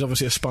 which is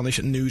obviously a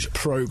Spanish news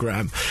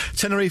programme.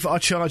 Tenerife are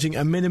charging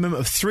a minimum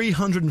of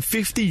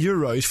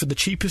 €350 for the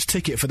cheapest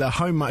ticket for their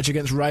home match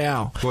against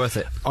Real. Worth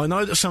it. I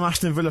know that some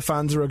Aston Villa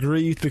fans are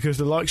aggrieved because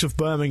the likes of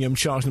Birmingham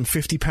charge them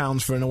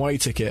 £50 for an away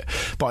ticket,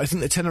 but I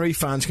think the Tenerife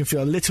fans can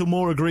feel a little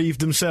more aggrieved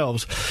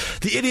themselves.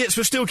 The idiots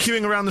were still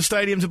queuing around the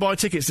stadium to buy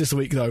tickets this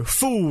week, though.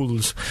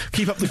 Fools!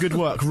 Keep up the good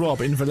work,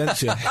 Rob in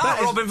Valencia.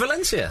 Rob in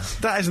Valencia.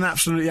 That is an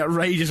absolutely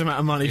outrageous amount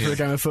of money for a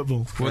game of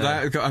football.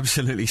 Well, they got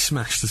absolutely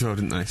smashed as well,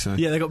 didn't they? So.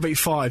 Yeah, they got beat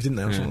 5, didn't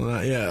they, or something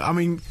like that? Yeah, I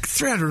mean,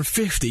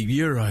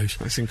 €350.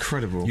 That's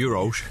incredible.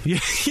 Euros.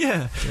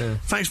 Yeah.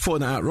 Thanks for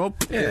pointing that out, Rob.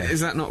 Yeah.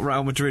 Is that not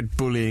Real Madrid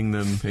bullying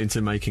them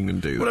into making them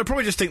do that? Well, I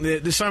probably just think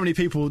that there's so many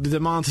people, the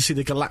demand to see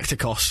the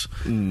Galacticos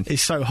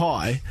is so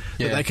high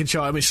that they can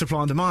charge. I mean, supply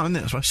and demand, isn't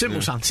it? That's right.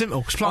 Simple, son.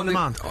 Simple. Supply and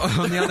demand.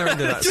 On the other end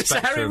of that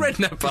spectrum... Harry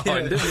Redknapp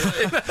behind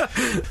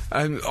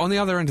it. On the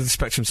other end of the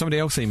spectrum, somebody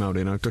else emailed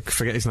in, I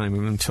forget his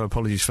name, so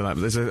apologies for that,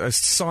 but there's a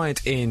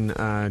side in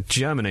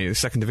Germany, the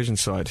second division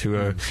side, who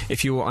are,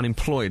 if you're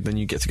unemployed, then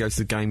you get to go to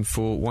the game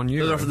for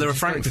 €1. They're a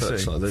Frankfurt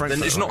side.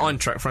 It's not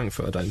Eintracht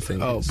Frankfurt, I don't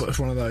think. Oh, but it's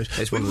one of those.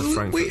 It's one of the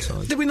Frankfurt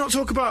sides. Did we not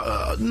talk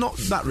about, not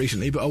that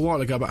recently, but a while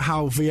ago, about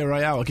how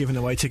Villarreal are giving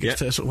away tickets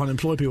to sort of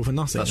unemployed people for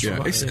nothing? That's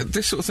right.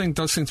 This sort of thing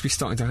does seem to be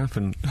starting to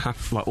happen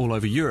like all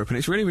over Europe, and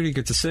it's really, really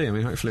good to see. I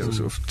mean, hopefully it will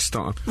sort of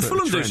start a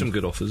Fulham do some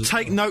good offers.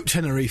 Take note,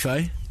 Tenerife.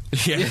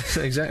 Yeah,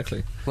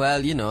 exactly.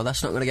 Well,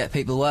 that's not going to get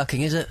people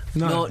working, is it?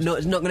 No.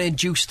 It's not going to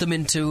induce them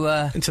into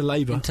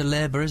labour. Into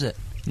labour, is it?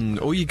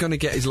 All you're going to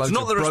get is loads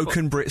of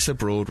broken Brits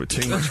abroad with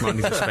too much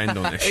money to spend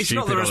on this. It's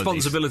not the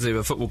responsibility of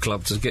a football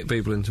club to get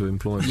people into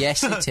employment.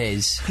 Yes, it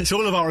is. It's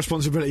all of our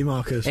responsibility,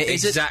 Marcus. It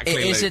is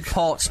at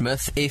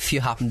Portsmouth if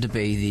you happen to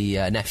be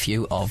the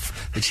nephew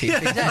of the chief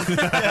exec.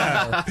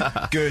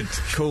 Good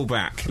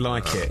callback,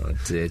 like it. Oh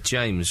dear,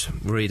 James,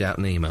 read out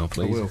an email,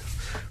 please. I will.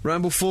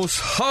 Ramble Force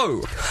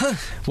ho!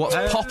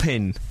 What's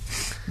poppin'?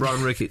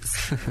 Ryan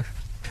Ricketts.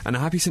 And a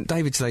happy St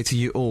David's Day to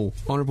you all.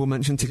 Honourable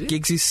mention to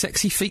Giggs'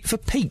 sexy feet for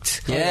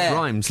Pete. Yeah.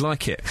 Rhymes,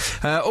 like it.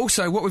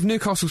 Also, what with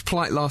Newcastle's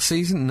plight last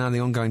season and now the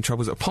ongoing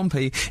troubles at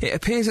Pompey, it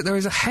appears that there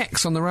is a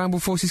hex on the Ramble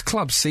Forces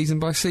clubs season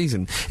by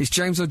season. Is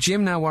James or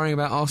Jim now worrying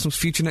about Arsenal's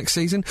future next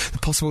season, the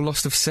possible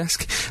loss of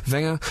Cesc,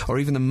 Wenger, or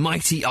even the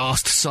mighty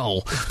arsed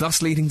Sol,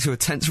 thus leading to a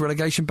tense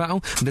relegation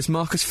battle? And does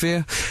Marcus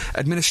fear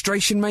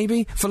administration,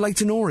 maybe, for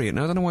Leyton Orient?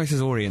 No, I don't know why he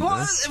says Orient there.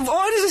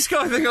 Why does this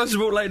guy think I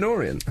support Leyton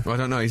Orient? I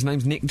don't know. His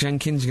name's Nick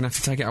Jenkins. You're going to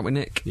have to take it up with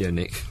Nick. Yeah,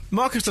 Nick.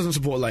 Marcus doesn't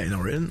support Leyton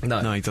Orient.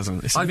 No, he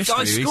doesn't. It's a I've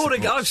mystery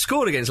I've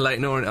scored against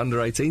Leyton Orient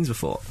under-18s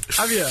before.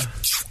 Have you?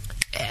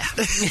 Yeah.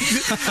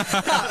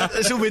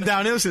 It's all been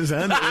downhill since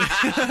then.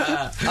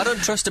 I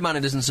don't trust a man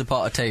who doesn't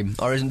support a team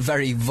or isn't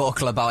very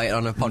vocal about it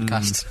on a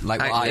podcast like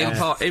what I am.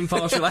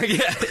 Impartial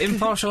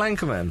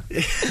anchorman.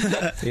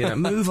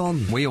 Move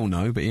on. We all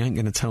know, but he ain't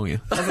going to tell you.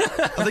 I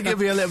think it'd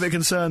be a little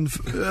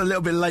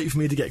bit late for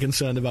me to get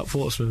concerned about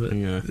Portsmouth.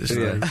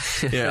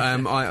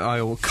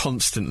 I will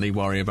constantly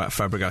worry about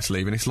Fabregas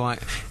leaving. It's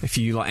like if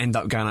you end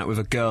up going out with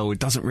a girl who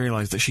doesn't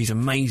realise that she's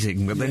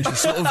amazing, but then she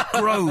sort of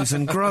grows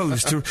and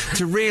grows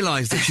to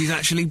realise that she's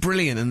actually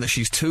brilliant and that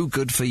she's too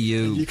good for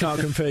you. You can't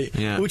compete.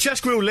 Yeah. Well,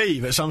 Cesc will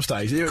leave at some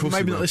stage.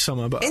 Maybe not this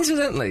summer, but...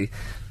 Incidentally,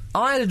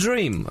 I had a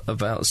dream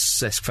about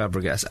Cesc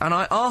Fabregas, and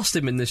I asked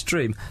him in this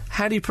dream,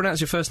 how do you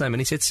pronounce your first name? And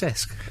he said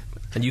Cesc.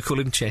 And you call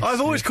him Cesc. I've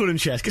always called him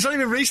Cesc. It's only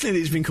been recently that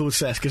he's been called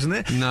Cesc, isn't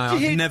it? No,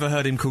 I've never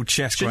heard him called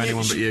Cesc by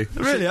anyone but you.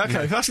 Really?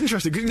 Okay, that's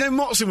interesting. You know,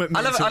 Motson went...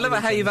 I love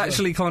how you've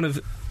actually kind of...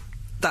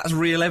 That's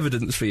real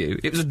evidence for you.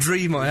 It was a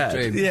dream I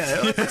had.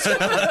 Yeah,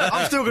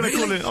 I'm still going to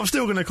call him. I'm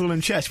still going to call him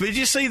Cesc. But did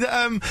you see that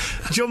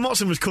John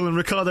Motson was calling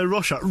Ricardo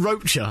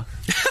Rocha?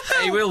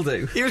 He will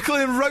do. He was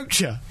calling him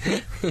Rocha.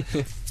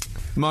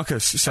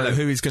 Marcus, so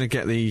who is going to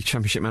get the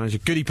Championship Manager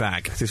goodie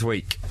bag this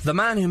week? The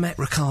man who met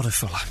Ricardo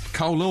Fuller.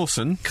 Carl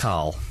Lawson.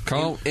 Carl.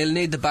 He'll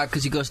need the bag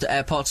because he goes to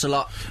airports a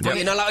lot. But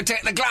you're not allowed to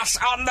take the glass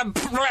on the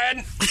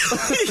plane.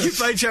 You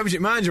played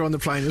Championship Manager on the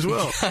plane as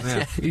well.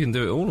 Yeah. You can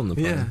do it all on the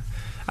plane. Yeah.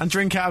 And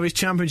drink out of his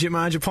Championship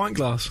Manager pint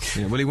glass.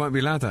 Yeah, well, he won't be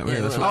allowed that way.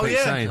 That's what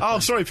Pete's saying. Oh,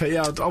 sorry, Pete.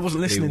 Yeah, I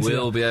wasn't listening to He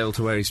will be able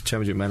to wear his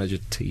Championship Manager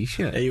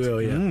T-shirt. He will,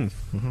 yeah.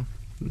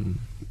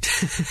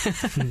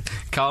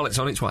 Carl, it's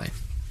on its way.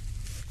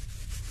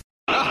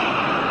 What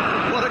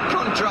a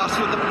contrast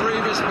with the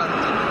previous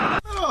manager.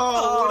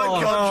 Oh,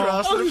 what a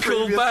contrast with the Uncle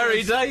previous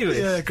Barry manager. Davis.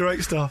 Yeah,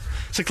 great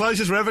stuff. It's the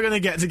closest we're ever going to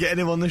get to getting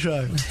him on the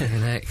show.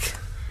 Nick.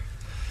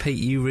 Pete,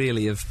 you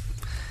really have...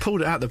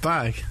 Pulled it out the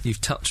bag.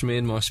 You've touched me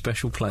in my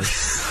special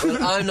place. Well,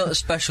 I'm not the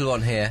special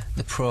one here.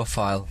 The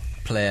profile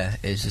player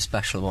is the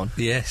special one.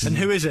 Yes. And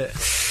who is it?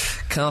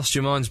 Cast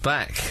your minds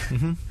back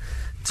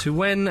to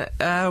when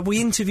we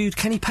interviewed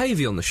Kenny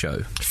Pavey on the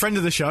show. Friend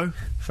of the show.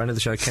 Friend of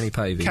the show, Kenny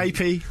Pavey.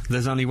 KP.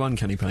 There's only one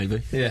Kenny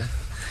Pavey. Yeah.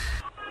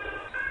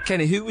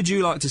 Kenny, who would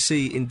you like to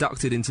see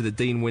inducted into the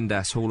Dean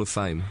Windass Hall of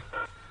Fame?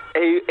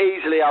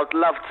 Easily, I would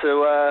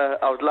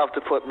love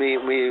to put me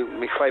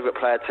favourite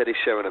player Teddy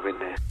Sheringham in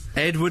there.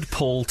 Edward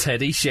Paul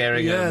Teddy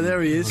Sheringham. Yeah,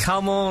 there he is.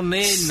 Come on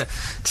in.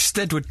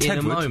 Stedward In a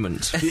Tedward.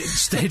 moment.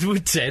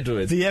 Stedward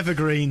Tedward. The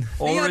evergreen.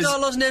 He had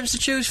all those names to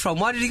choose from.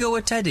 Why did he go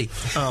with Teddy?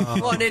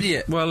 What an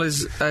idiot. Well,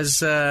 as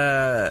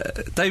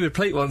David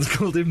Pleat once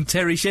called him,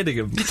 Terry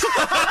Shedingham.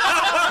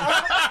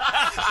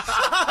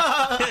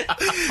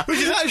 Which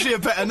is actually a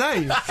better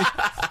name.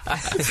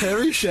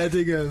 Terry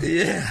Shedingham.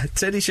 Yeah,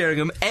 Teddy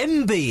Sheringham,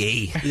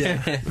 MBE.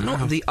 Yeah.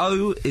 Not the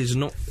O is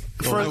not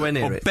nowhere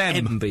near it.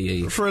 Bem.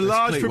 MBE. For a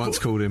large once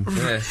called him.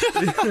 Yeah.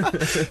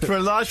 for a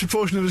large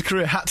proportion of his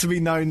career, had to be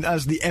known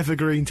as the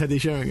evergreen Teddy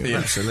Sheringham. Yeah,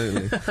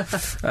 absolutely.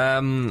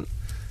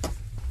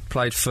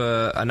 Played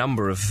for a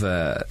number of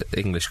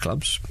English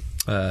clubs,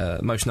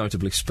 most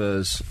notably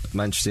Spurs,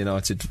 Manchester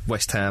United,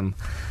 West Ham,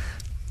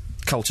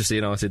 Colchester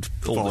United,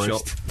 all the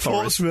shop.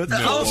 Portsmouth.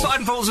 Oh,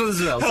 and Portsmouth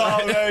as well.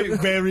 Oh, very,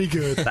 very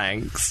good.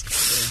 Thanks.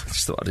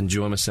 Just thought I'd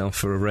enjoy myself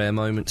for a rare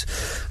moment.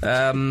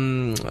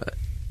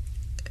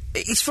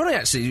 It's funny,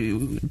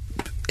 actually.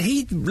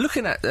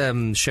 Looking at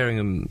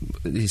Sheringham,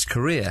 his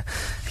career,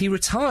 he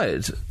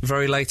retired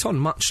very late on,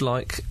 much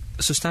like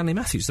Sir Stanley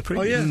Matthews, the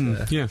previous,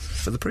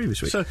 for the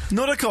previous week. So,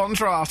 not a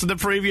contrast to the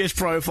previous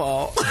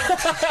profile.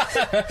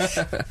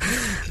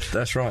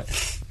 That's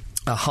right.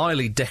 A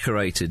highly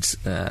decorated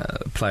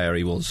player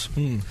he was.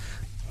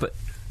 But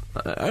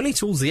only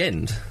towards the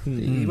end.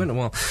 He went a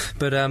while.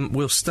 But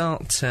we'll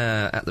start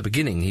at the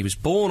beginning. He was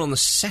born on the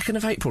 2nd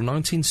of April,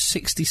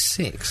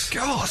 1966.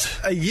 God,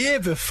 a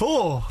year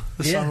before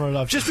the Summer of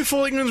Love. Just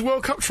before England's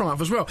World Cup triumph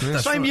as well.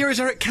 Same year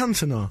as Eric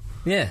Cantona.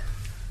 Yeah.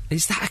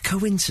 Is that a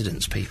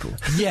coincidence, people?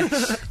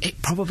 Yes.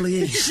 It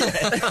probably is.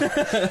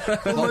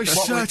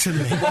 Almost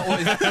certainly.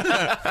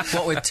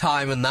 What with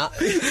time and that?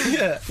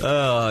 Yeah.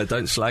 Oh,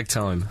 don't slag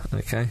time,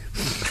 okay?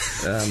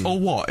 Or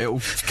what?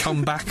 It'll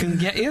come back and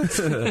get you?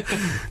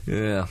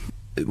 Yeah.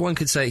 One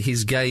could say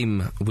his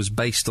game was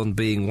based on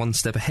being one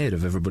step ahead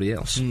of everybody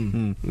else,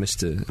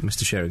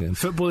 Mr. Sheringham.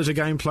 Football is a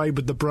game played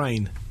with the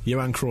brain.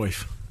 Johan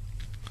Cruyff.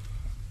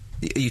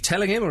 Are you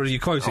telling him, or are you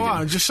quoting him?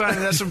 I'm just saying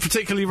that's a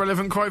particularly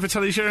relevant quote for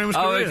Teddy Sheringham's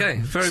career. Oh, okay.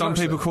 Very Some much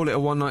people so. call it a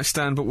one-night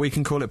stand, but we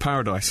can call it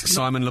paradise.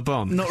 Simon Le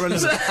Bon. Not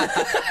relevant.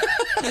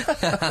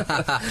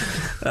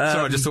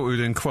 Sorry, I just thought we were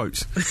doing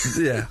quotes.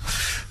 Yeah.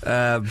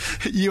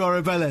 You are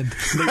a bellend.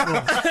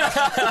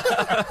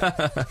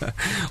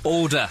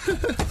 Order.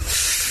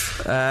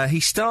 He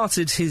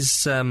started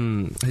his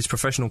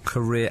professional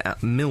career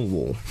at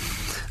Millwall,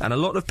 and a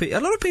lot of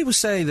people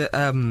say that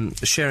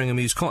Sheringham,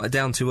 he was quite a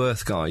down to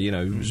earth guy. You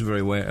know, he was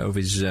very aware of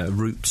his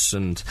roots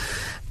and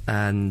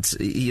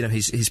you know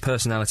his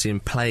personality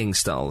and playing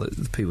style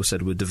that people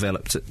said were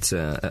developed at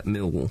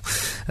Millwall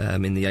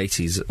in the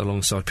 80s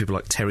alongside people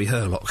like Terry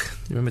Hurlock.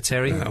 You remember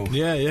Terry? Oh.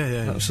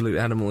 Yeah. Absolute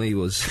animal he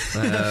was.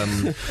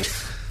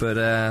 But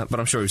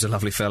I'm sure he was a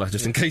lovely fella,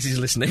 just in case he's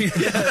listening.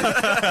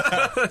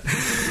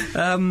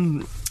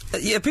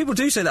 Yeah, people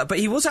do say that, but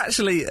he was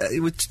actually.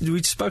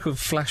 We spoke of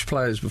flash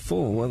players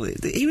before. Well,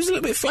 he was a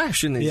little bit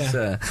flash in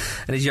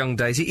his young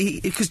days.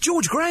 Because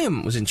George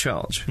Graham was in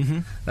charge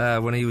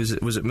when he was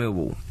at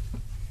Millwall.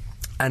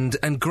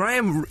 And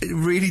Graham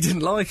really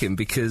didn't like him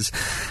because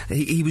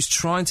he was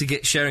trying to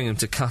get Sheringham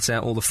to cut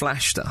out all the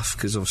flash stuff,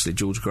 because obviously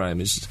George Graham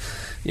is,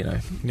 you know,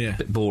 a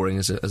bit boring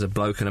as a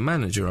bloke and a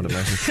manager, I'd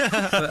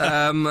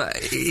imagine.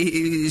 But,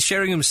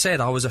 Sheringham said,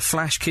 I was a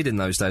flash kid in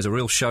those days, a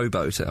real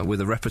showboater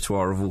with a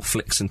repertoire of all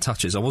flicks and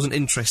touches. I wasn't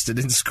interested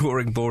in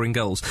scoring boring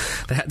goals.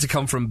 They had to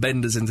come from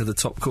benders into the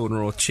top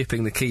corner or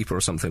chipping the keeper or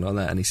something like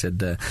that. And he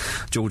said,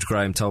 George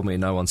Graham told me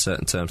in no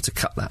uncertain terms to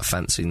cut that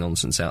fancy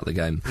nonsense out of the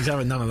game. He's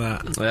having none of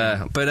that.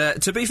 Yeah.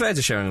 But to be fair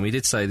to Sheringham, he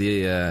did say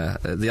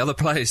the other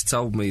players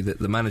told me that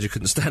the manager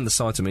couldn't stand the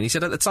sight of me. And he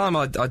said at the time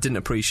I didn't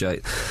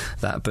appreciate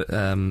that, but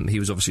he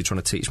was obviously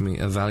trying to teach me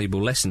a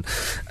valuable lesson.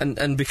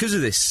 And because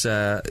of this,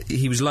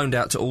 he was loaned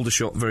out to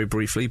Aldershot very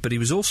briefly, but he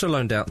was also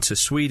loaned out to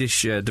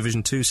Swedish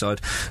Division 2 side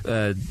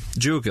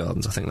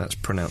Djurgårdens, I think that's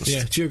pronounced.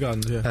 Yeah,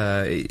 Djurgårdens,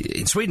 yeah.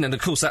 In Sweden, and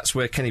of course that's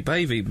where Kenny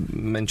Pavey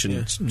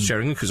mentioned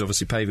Sheringham, because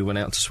obviously Pavey went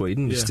out to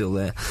Sweden. He's still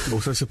there.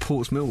 Also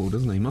supports Millwall,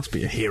 doesn't he? He must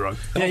be a hero.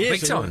 Yeah, he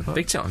is,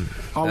 big time.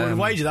 I would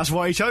wager that's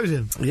why he chose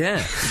him.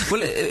 Yeah.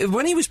 Well,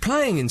 when he was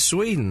playing in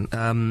Sweden,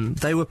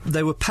 they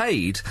were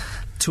paid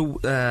to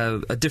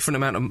a different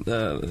amount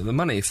of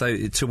money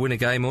to win a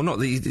game or not.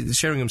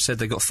 Sheringham said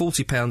they got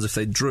 £40 if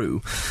they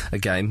drew a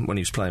game when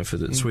he was playing for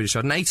the Swedish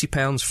side, and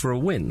 £80 for a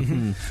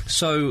win.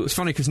 So it's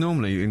funny because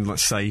normally in,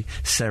 let's say,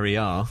 Serie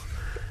A,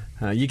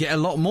 you get a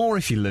lot more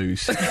if you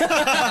lose.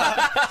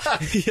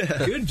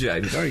 Good,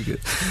 James. Very good.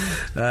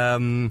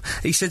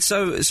 He said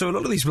so a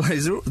lot of these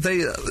players,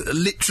 they are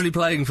literally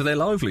playing for their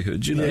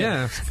livelihood, you know.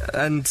 Yeah.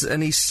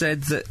 And he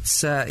said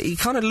that he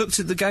kind of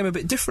looked at the game a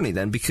bit differently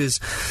then, because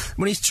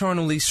when he's trying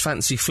all these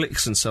fancy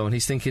flicks and so on,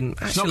 he's thinking,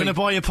 it's not going to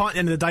buy you a pint at the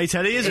end of the day,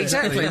 Teddy, is it?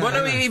 Exactly. Well,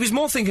 no, he was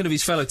more thinking of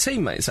his fellow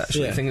teammates,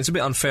 actually. Thinking it's a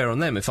bit unfair on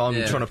them if I'm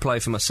trying to play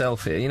for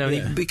myself here. You know,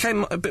 he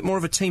became a bit more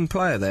of a team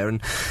player there,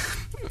 and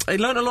he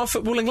learned a lot of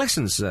footballing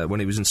lessons when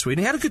he was in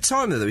Sweden. He had a good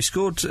time there, though. He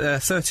scored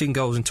 13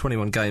 goals in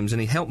 21 games, and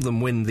he helped them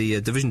win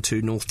the Division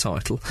 2 North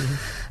title.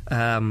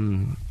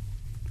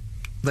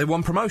 They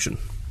won promotion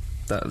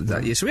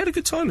that year, so we had a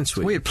good time in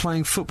Sweden. Weird,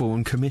 playing football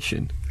on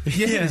commission.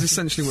 Yeah, it's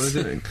essentially what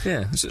they're doing.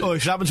 Yeah. Oh, it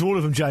should happen to all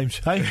of them, James.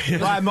 Hey,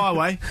 right my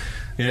way.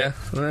 Yeah,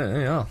 well,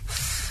 there you are.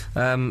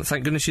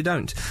 Thank goodness you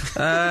don't.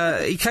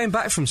 He came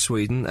back from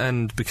Sweden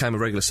and became a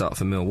regular starter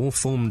for Millwall,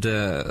 formed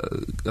a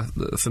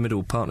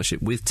formidable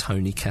partnership with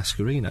Tony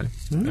Cascarino.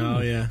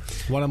 Oh, yeah.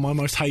 One of my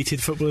most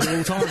hated footballers of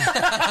all time.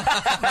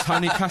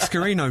 Tony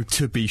Cascarino,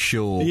 to be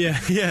sure.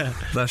 Yeah.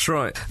 That's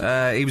right.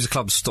 He was the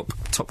club's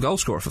top goal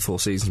scorer for 4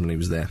 seasons when he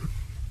was there.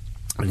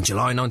 In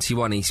July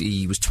 91,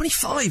 he was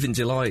 25 in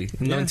July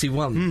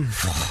 91.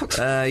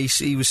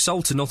 He was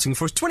sold to Nottingham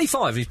Forest.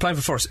 25, he's playing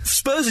for Forest.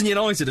 Spurs and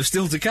United are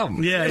still to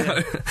come.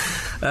 I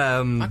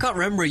can't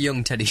remember a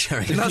young Teddy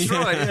Sheringham. That's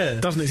right. Yeah.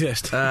 Doesn't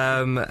exist.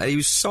 He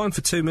was signed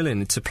for $2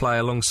 million to play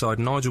alongside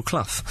Nigel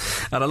Clough.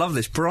 And I love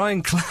this.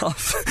 Brian Clough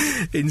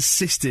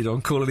insisted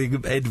on calling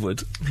him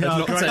Edward.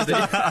 Not Teddy.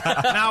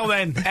 Now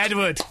then,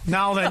 Edward.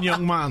 Now then,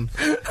 young man.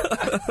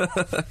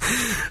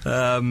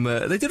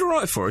 They did all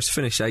right for us,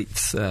 finished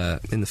 8th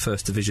in the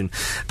First Division,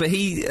 but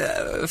he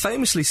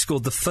famously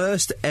scored the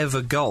first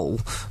ever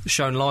goal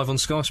shown live on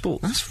Sky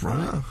Sports. That's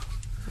right.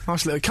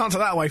 Nice little. Can't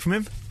take that away from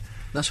him.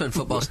 That's when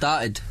football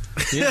started.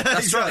 Yeah,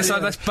 that's right. So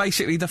that's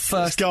basically the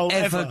first goal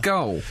ever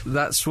goal.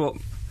 That's what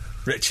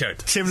Richard.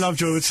 Tim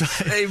Lovejoy would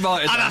say. He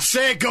might have and I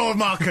say go,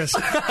 Marcus,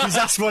 because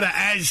that's what it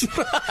is.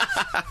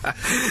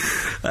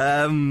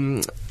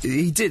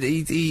 He did.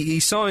 He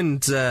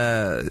signed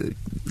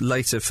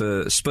later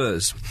for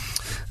Spurs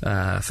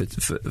for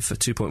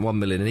 2.1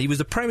 million, and he was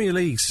the Premier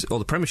League's, or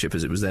the Premiership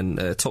as it was then,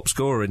 top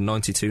scorer in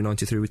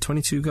 92-93 with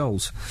 22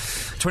 goals,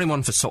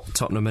 21 for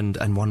Tottenham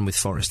and 1 with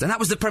Forest, and that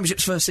was the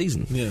Premiership's first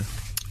season. Yeah,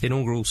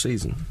 inaugural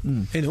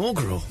season.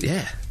 Inaugural.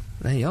 Yeah.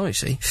 There you are, you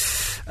see.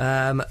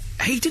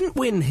 He didn't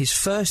win his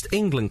first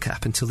England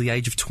cap until the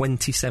age of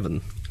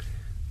 27.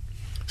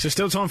 So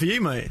still time for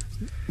you, mate.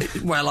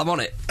 Well, I'm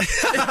on it.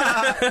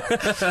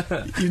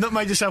 You've not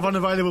made yourself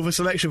unavailable for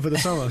selection for the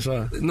summer,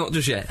 so... Not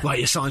just yet. Well,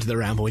 you're signed to the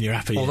Ramble and you're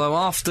happy. Although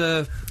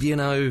after,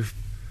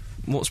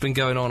 what's been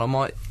going on, I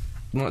might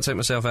take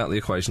myself out of the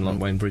equation like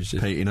Wayne Bridge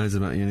did. Pete knows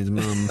about you and his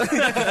mum.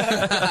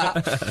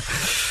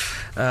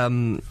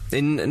 In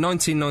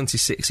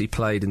 1996, he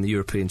played in the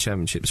European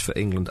Championships for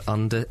England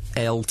under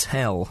El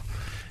Tel.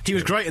 He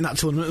was great in that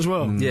tournament as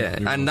well. Yeah,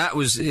 and that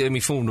was...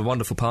 he formed a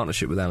wonderful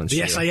partnership with Alan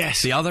Shearer. The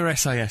SAS. The other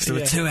SAS. There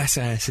were 2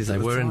 SASs. They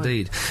were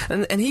indeed.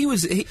 And he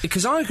was...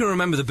 Because I can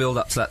remember the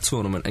build-up to that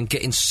tournament and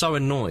getting so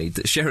annoyed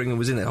that Sheringham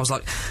was in it. I was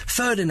like,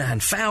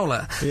 Ferdinand,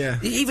 Fowler,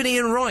 even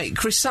Ian Wright,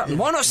 Chris Sutton.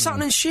 Why not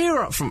Sutton and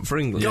Shearer up front for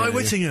England? Guy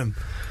Whittingham.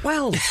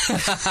 Well...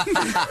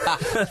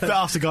 But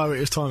after Guy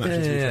Whittingham's time,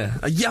 actually. Yeah.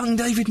 A young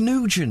David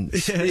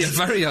Nugent. Yeah,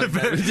 very young.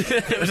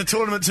 It was a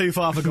tournament too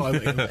far for Guy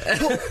Whittingham.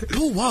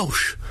 Paul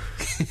Walsh.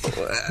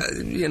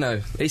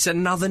 It's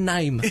another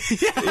name.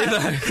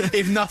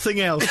 If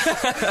nothing else.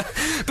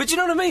 But do you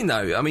know what I mean,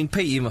 though? I mean,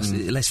 Pete, you must...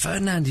 Les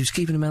Ferdinand, he was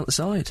keeping him out the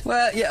side.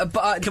 Well, yeah,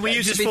 but... Can we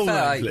use his full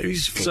name,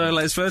 please? Sir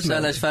Les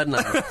Ferdinand.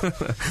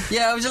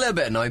 Yeah, I was a little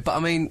bit annoyed, but I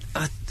mean...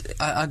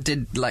 I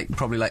did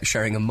probably like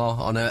Sheringham more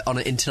on an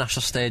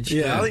international stage.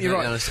 Yeah, I think you're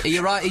right. Honest.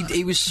 You're right.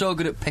 He was so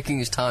good at picking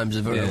his times.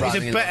 He's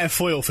a better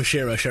foil for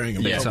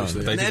Sheringham. Yeah,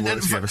 obviously. They did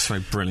work together so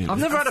brilliantly. I've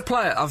never had a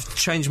player. I've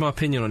changed my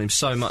opinion on him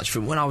so much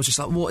from when I was just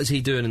like, what is he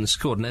doing in the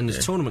squad? And then the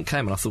tournament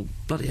came, and I thought,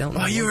 bloody hell!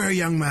 Oh, you were a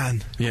young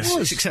man. Yes,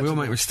 we all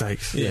make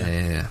mistakes.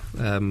 Yeah.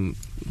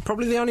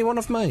 Probably the only one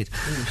I've made.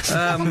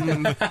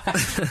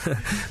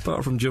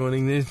 Apart from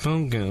joining this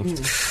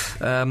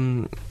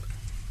podcast.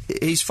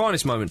 His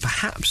finest moment,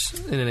 perhaps,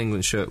 in an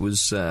England shirt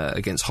was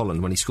against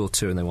Holland when he scored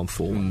 2 and they won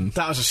 4-1.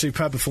 That was a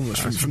superb performance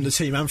from the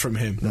team and from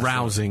him.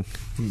 Rousing.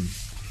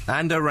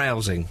 And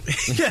arousing.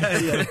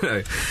 Yeah.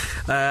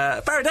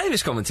 Barry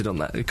Davies commented on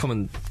that.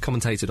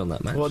 Commentated on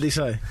that match. What did he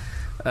say?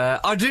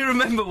 I do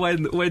remember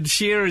when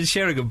Shearer and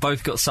Sheringham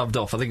both got subbed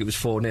off. I think it was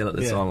 4-0 at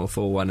the time, or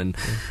 4-1,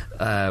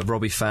 and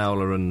Robbie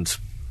Fowler and...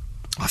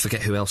 I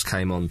forget who else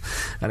came on,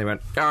 and he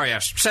went, oh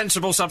yes,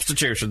 sensible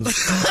substitutions.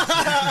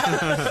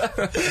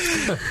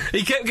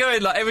 He kept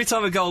going, like, every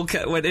time a goal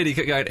went in, he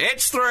kept going,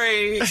 it's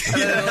 3,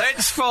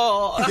 it's 4.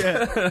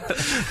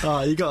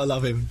 Oh, you gotta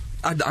love him.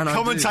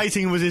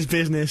 Commentating was his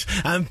business,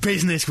 and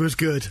business was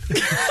good.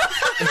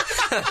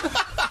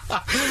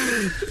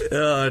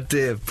 Oh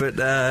dear, but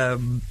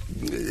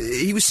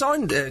he was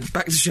signed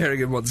back to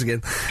Sheringham once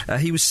again.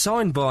 He was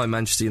signed by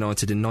Manchester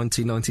United in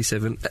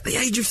 1997 at the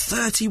age of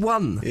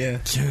 31. Yeah.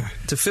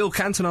 To fill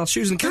Cantona's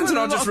shoes, and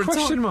Cantona just retired.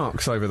 Question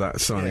marks over that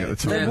signing at the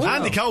time. Yeah.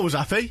 Andy Cole was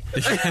happy.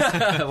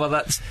 Well,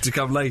 that's to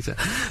come later.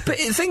 But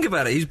think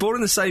about it. He's born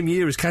in the same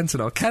year as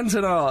Cantona.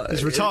 Cantona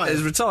is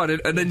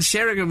retired, and then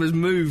Sheringham has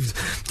moved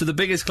to the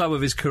biggest club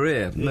of his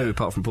career, maybe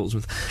apart from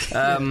Portsmouth.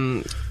 At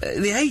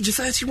the age of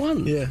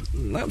 31. Yeah.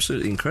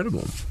 Absolutely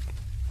incredible.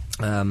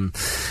 And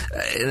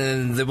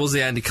there was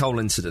the Andy Cole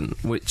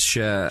incident, which... Do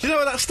you know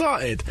where that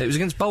started? It was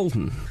against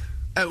Bolton.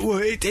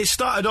 Well, it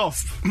started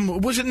off...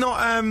 Was it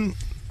not...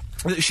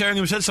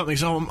 Sheringham said something,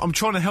 so I'm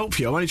trying to help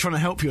you, I'm only trying to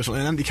help you or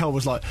something, and Andy Cole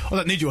was like, I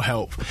don't need your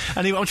help.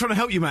 And he went, I'm trying to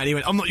help you, mate. And he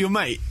went, I'm not your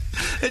mate.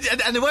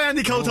 And the way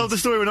Andy Cole told the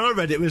story when I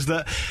read it was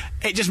that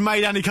it just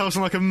made Andy Cole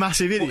sound like a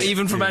massive idiot. Well,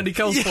 even from Andy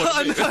Cole's point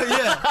of view.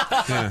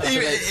 I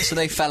know, So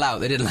they fell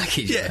out, they didn't like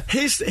each other.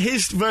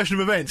 His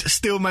version of events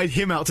still made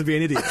him out to be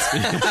an idiot.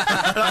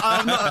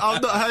 I've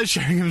not heard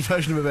Sheringham's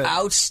version of events.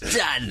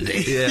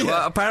 Outstanding.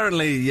 Well,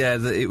 apparently,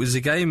 it was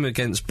a game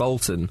against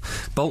Bolton.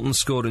 Bolton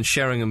scored and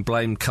Sheringham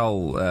blamed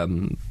Cole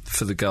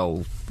for the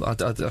goal. I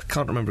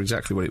can't remember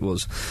exactly what it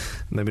was.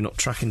 Maybe not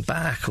tracking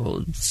back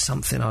or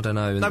something, I don't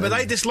know. No, but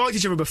they disliked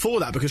each other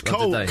before that because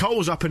Cole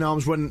was up in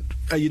arms when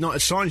United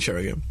signed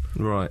Sheringham.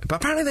 Right. But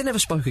apparently they never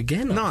spoke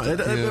again. No, they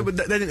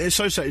didn't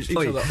associate each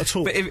other at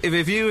all. But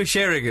if you were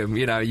Sheringham,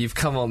 you've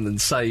come on and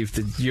saved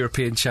the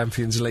European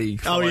Champions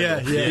League. Oh,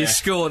 yeah. You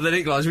scored, then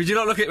equalised. Would you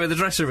not look at it with the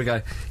dresser room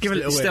and go, give it a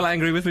little still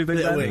angry with me, Big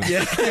Dan?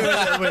 Yeah, give it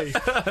a little week.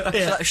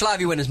 Yeah. Shall I have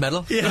your winner's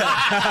medal? Yeah.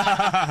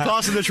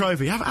 Pass him the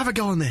trophy. Have a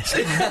go on this.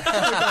 He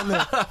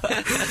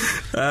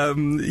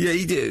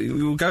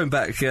did. We were going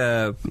back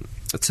to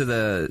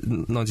the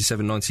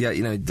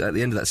 97-98, at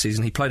the end of that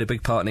season, he played a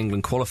big part in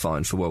England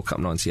qualifying for World Cup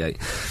 98.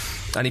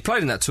 And he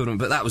played in that tournament,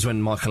 but that was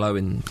when Michael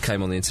Owen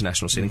came on the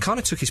international scene and kind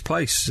of took his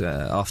place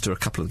after a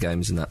couple of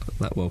games in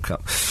that World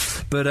Cup.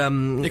 But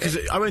because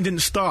Owen didn't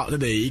start,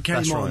 did he? He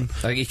came on.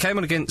 Right. He came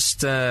on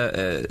against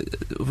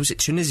was it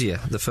Tunisia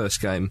the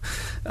first game,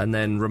 and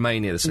then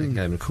Romania the second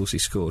game. And of course, he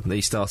scored. And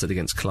he started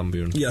against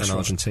Colombia and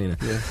Argentina.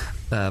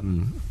 Yeah.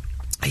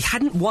 He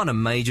hadn't won a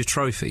major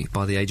trophy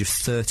by the age of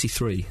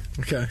 33.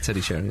 Okay.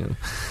 Teddy Sheringham.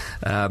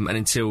 And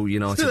until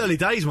United... Still early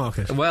days,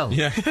 Marcus. Well,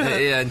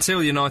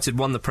 until United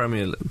won the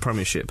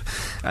Premiership.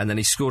 And then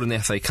he scored in the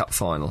FA Cup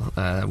final,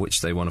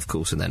 which they won, of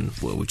course, and then,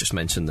 we just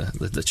mentioned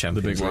the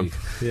Champions League.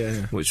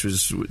 Yeah. Which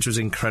was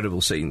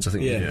incredible scenes, I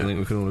think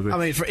we can all agree. I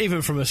mean,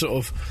 even from a sort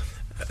of...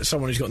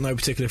 someone who's got no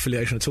particular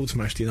affiliation at all to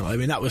Manchester United. I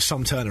mean, that was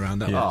some turnaround.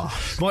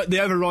 The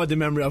overriding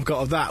memory I've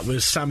got of that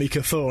was Sami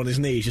Khedira on his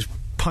knees, just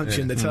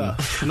punching the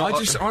turf.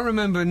 I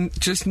remember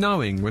just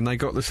knowing when they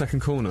got the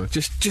second corner,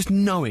 just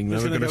knowing they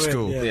were going to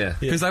score,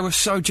 because they were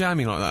so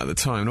jamming like that at the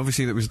time. And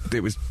obviously, it was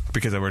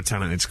because they were a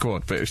talented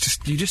squad, but it was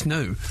just you just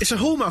knew. It's a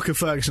hallmark of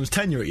Ferguson's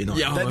tenure at United.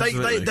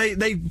 Yeah,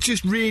 they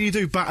just really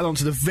do battle on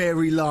to the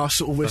very last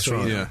sort of whistle.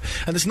 That's right,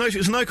 and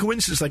it's no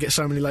coincidence they get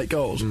so many late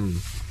goals.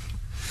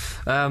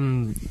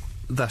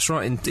 That's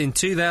right. In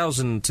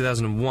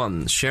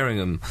 2001,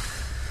 Sheringham,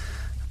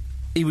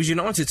 he was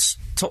United's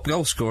top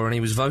goal scorer, and he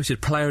was voted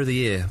Player of the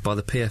Year by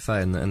the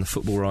PFA and the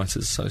Football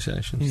Writers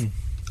Association.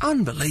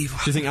 Unbelievable.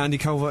 Do you think Andy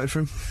Cole voted for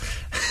him?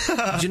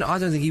 I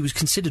don't think he was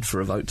considered for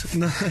a vote.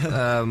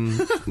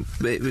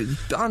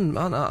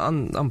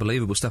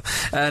 Unbelievable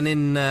stuff.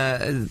 And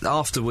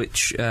after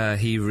which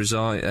he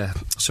resigned.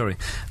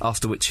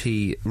 After which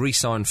he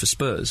re-signed for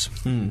Spurs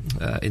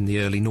in the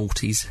early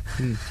noughties.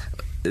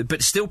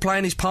 But still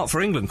playing his part for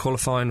England,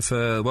 qualifying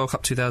for World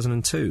Cup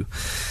 2002.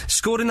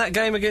 Scored in that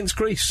game against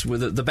Greece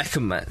with the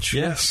Beckham match.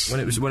 Yes, when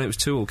it was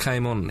 2-2,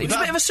 came on. He was a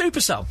bit of a super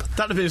sub.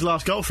 That'd have been his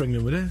last goal for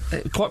England, would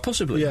it? Quite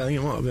possibly. Yeah, I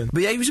think it might have been.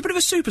 But he was a bit of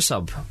a super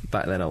sub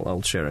back then,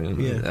 old Sheringham.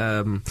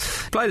 Yeah.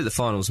 Played at the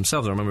finals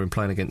himself. I remember him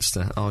playing against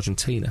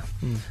Argentina,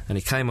 and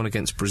he came on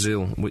against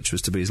Brazil, which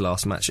was to be his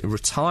last match. He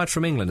retired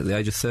from England at the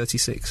age of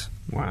 36.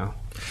 Wow.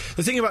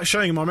 The thing about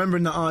Sheringham, I remember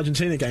in that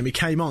Argentina game, he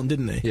came on,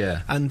 didn't he?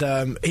 Yeah.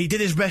 And he did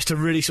his best to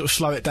really sort of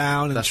slow it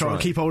down and try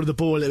and keep hold of the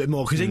ball a little bit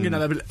more, because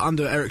England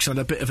under Eriksson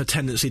had a bit of a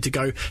tendency to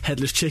go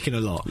headless chicken a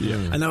lot. Yeah.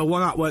 And they were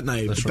one up, weren't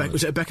they?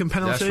 Was it a Beckham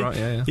penalty? That's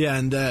right, yeah.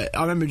 And I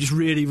remember just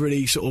really,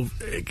 really sort of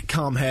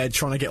calm head,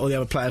 trying to get all the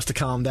other players to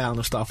calm down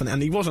and stuff.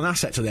 And he was an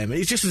asset to them.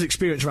 He's just as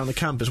experienced around the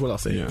camp as well, I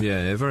think.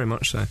 Yeah, very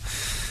much so.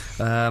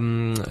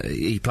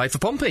 He played for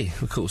Pompey,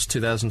 of course,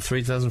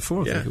 2003,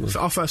 2004, I think it was.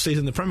 Our first season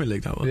in the Premier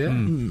League, that was. Yeah.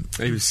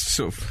 He was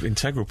sort of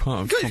integral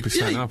part of Pompey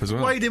setting up as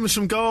well. Weighed in with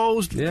some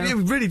goals. Yeah. He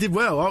really did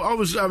well. I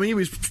mean, he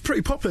was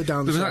pretty popular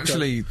down there. There was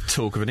actually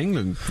talk of an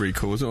England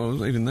recall,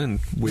 even then,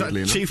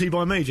 weirdly enough. Chiefly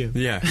by me, Jim?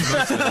 Yeah,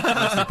 mostly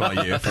by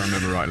you, if I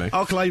remember rightly.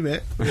 I'll claim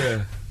it.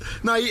 Yeah.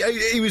 No,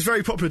 he was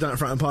very popular down at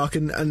Fratton Park,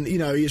 and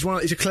he's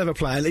a clever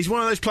player. And he's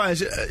one of those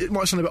players. It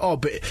might sound a bit odd,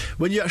 but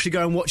when you actually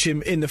go and watch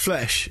him in the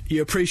flesh,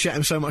 you appreciate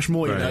him so much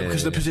more.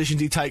 Because the positions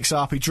he takes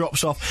up, he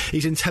drops off.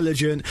 He's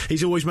intelligent.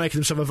 He's always making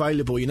himself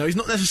available. He's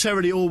not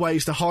necessarily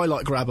always the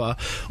highlight grabber,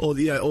 or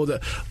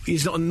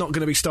he's not going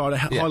to be starred at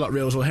highlight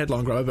reels or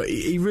headline grabber, but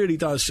he really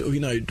does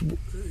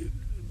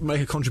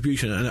make a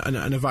contribution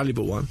and a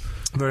valuable one.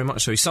 Very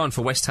much so. He signed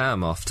for West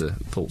Ham after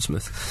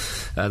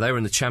Portsmouth. They were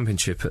in the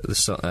Championship at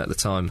the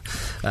time,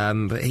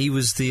 but he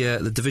was the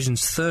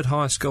division's third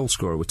highest goal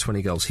scorer with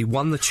 20 goals. He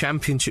won the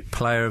Championship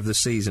Player of the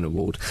Season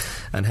award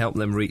and helped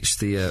them reach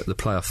the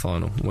playoff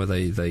final, where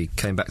they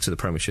came back to the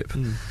Premiership.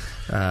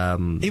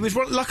 He was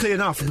luckily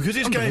enough because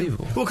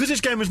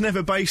his game was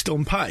never based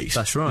on pace.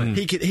 That's right.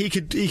 He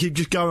could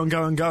just go and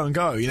go and go and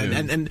go.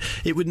 And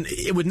it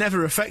would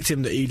never affect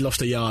him that he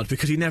lost a yard,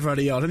 because he never had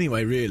a yard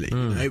anyway. Really,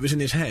 it was in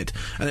his head,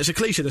 and it's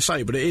a cliche to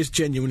say, but it is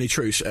genuinely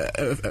true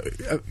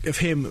of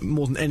him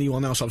more than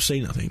anyone else I've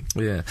seen, I think.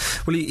 Yeah.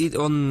 Well,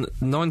 on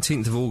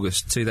 19th of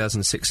August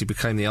 2006, he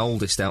became the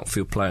oldest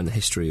outfield player in the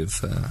history of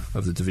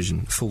the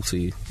division,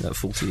 40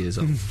 years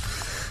old.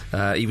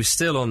 He was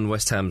still on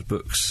West Ham's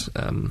books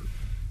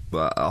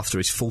after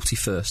his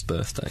 41st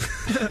birthday,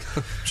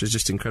 which is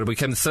just incredible. He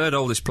became the third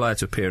oldest player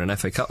to appear in an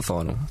FA Cup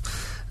final.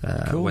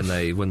 When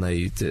they it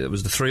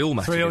was the 3-3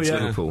 match against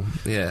Liverpool.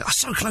 Yeah,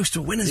 so close to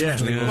a winner's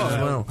match as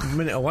well. A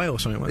minute away or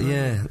something like that.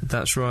 Yeah,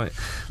 that's right.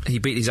 He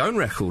beat his own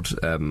record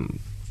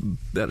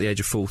at the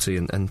age of 40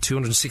 and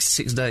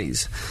 266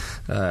 days.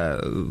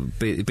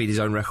 Beat his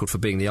own record for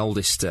being the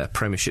oldest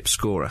Premiership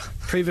scorer.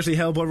 Previously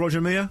held by Roger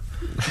Milla?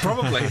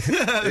 Probably.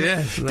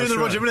 Yeah. Doing the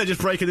Roger Milla,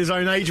 just breaking his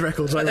own age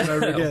records over and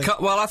over again.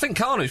 Well, I think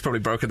Carney's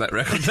probably broken that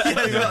record.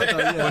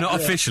 Well, not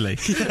officially.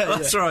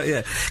 That's right,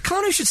 yeah.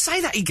 Carney should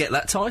say that he'd get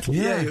that title.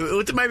 Yeah.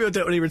 Maybe he'll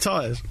do it when he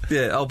retires.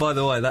 Yeah, oh, by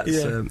the way,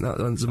 that's...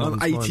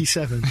 I'm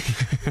 87.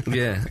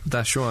 Yeah,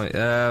 that's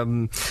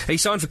right. He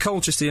signed for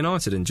Colchester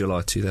United in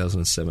July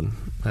 2007.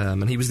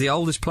 And he was the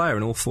oldest player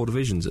in all 4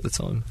 divisions at the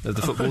time of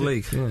the Football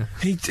League. Yeah.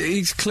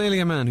 He's clearly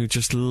a man who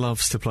just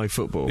loves to play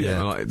football.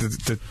 Yeah. Like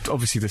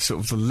obviously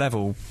the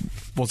level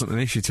wasn't an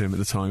issue to him at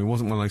the time. He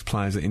wasn't one of those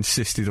players that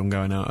insisted on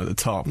going out at the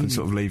top and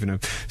sort of leaving a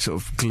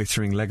sort of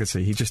glittering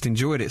legacy. He just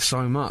enjoyed it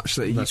so much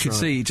that you could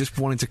see he just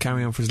wanted to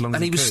carry on for as long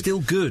as he could. And he was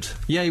still good.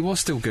 Yeah, he was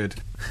still good.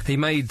 He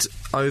made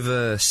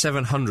over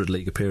 700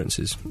 league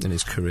appearances in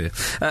his career.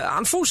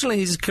 Unfortunately,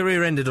 his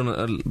career ended on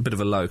a bit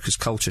of a low because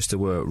Colchester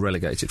were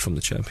relegated from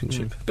the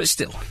Championship. But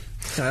still,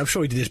 I'm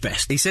sure he did his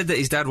best. He said that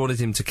his dad wanted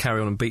him to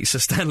carry on and beat Sir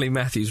Stanley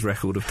Matthews'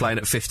 record of playing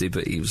at 50,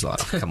 but he was like,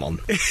 oh, come on.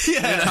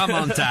 Come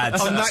on, Dad.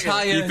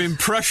 You've been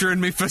pressuring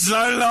me for so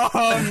long.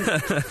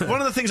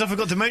 One of the things I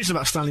forgot to mention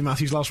about Stanley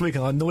Matthews last week,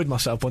 and I annoyed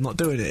myself by not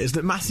doing it, is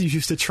that Matthews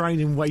used to train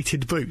in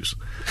weighted boots.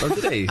 Oh,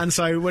 did he? And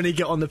so when he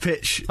got on the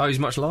pitch... Oh, he's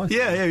much lighter?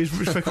 Yeah, he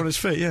was quick on his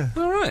feet, yeah.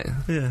 All right.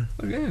 Yeah.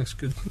 Yeah, it's a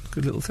good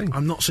little thing.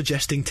 I'm not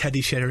suggesting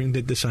Teddy Sheringham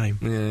did the same.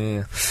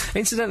 Yeah.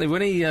 Incidentally,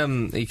 when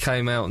he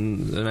came out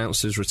and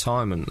announced his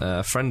retirement,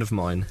 a friend of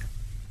mine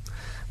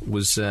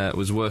was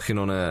working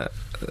on a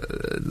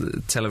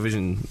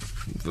television,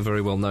 a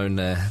very well-known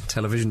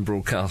television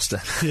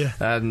broadcaster. Yeah.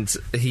 And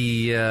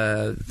he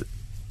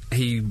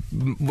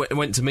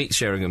went to meet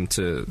Sheringham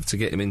to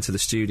get him into the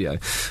studio,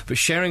 but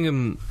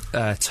Sheringham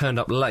turned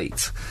up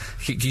late.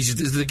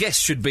 The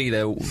guests should be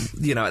there,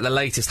 at the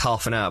latest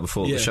half an hour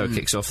before the show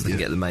kicks off. They can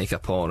get the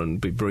makeup on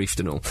and be briefed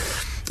and all.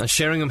 And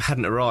Sheringham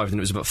hadn't arrived, and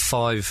it was about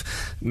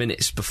 5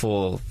 minutes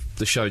before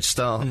the show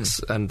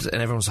starts, and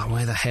everyone's like,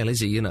 where the hell is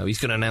he? He's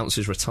going to announce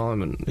his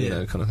retirement,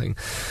 kind of thing.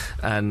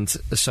 And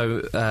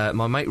so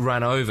my mate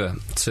ran over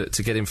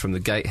to get him from the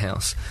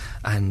gatehouse,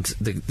 and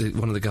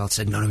one of the guards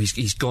said, no,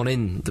 he's gone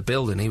in the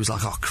building. He was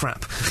like, oh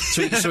crap.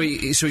 So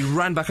he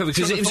ran back over,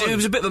 because it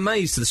was a bit of a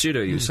maze to the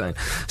studio, he was saying.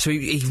 So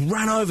he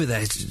ran over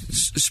there,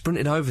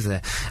 sprinted over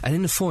there, and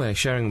in the foyer,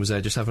 Sheringham was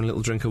there just having a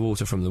little drink of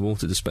water from the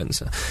water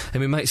dispenser.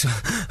 And my mate said,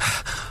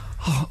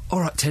 oh,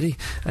 all right, Teddy.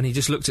 And he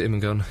just looked at him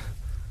and gone...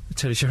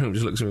 Teddy Sheringham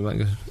just looks at me and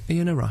goes, are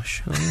you in a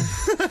rush?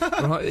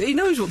 Right. He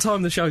knows what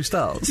time the show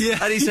starts. Yeah.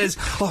 And he says,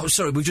 oh,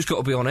 sorry, we've just got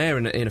to be on air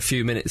in a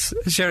few minutes.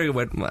 Sheringham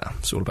went, well,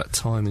 it's all about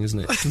timing, isn't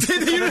it?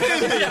 Did he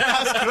really?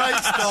 That's great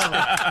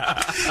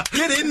stuff.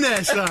 Get in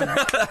there, son.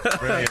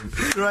 Brilliant.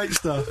 Great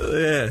stuff.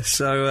 Yeah,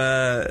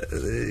 so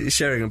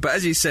Sheringham. But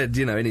as he said,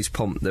 in his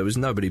pomp, there was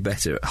nobody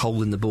better at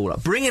holding the ball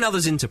up, bringing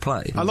others into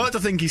play. I like to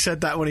think he said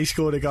that when he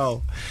scored a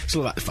goal. It's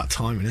all about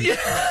timing, isn't it?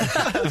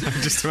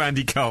 Just to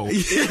Andy Cole.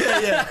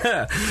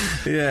 Yeah.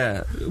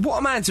 Yeah. What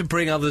a man to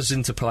bring others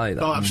into play,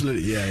 though. Oh,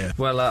 absolutely, yeah.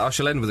 Well, I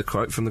shall end with a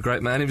quote from the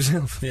great man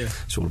himself. Yeah.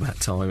 It's all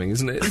about timing,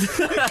 isn't it?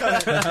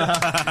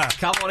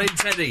 Come on in,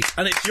 Teddy.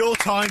 And it's your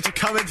time to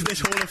come into this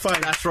Hall of Fame.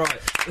 That's right.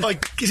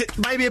 Is it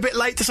maybe a bit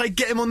late to say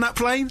get him on that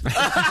plane?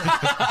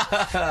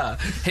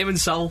 Him and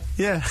Sol.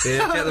 Yeah.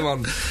 Get them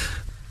on.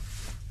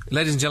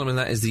 Ladies and gentlemen,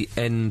 that is the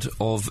end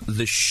of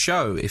the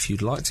show. If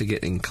you'd like to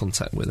get in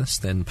contact with us,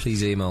 then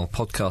please email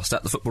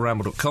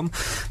podcast@thefootballramble.com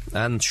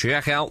and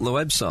check out the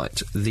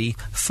website,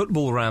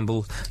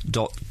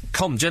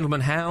 thefootballramble.com. Gentlemen,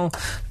 how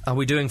are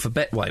we doing for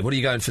Betway? What are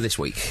you going for this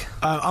week?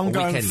 I've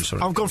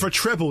gone for a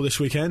treble this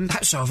weekend.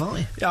 So have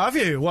I. Yeah, have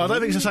you? Well, I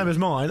don't think it's the same as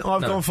mine.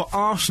 I've gone for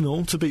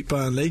Arsenal to beat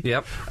Burnley.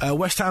 Yep.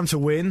 West Ham to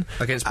win.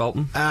 Against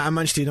Bolton. And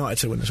Manchester United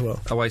to win as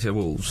well. Away to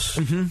Wolves.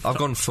 Mm-hmm. I've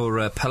gone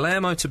for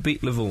Palermo to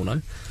beat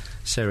Livorno.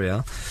 Serie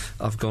A.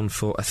 I've gone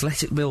for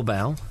Athletic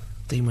Bilbao,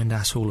 Dean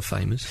Windass Hall of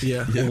Famers,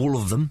 all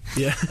of them,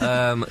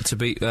 to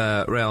beat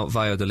Real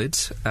Valladolid,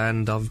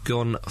 and I've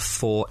gone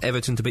for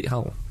Everton to beat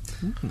Hull.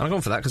 And I've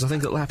gone for that because I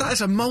think it'll happen. That is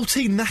a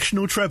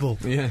multinational treble.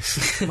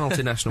 Yes.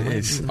 Multinational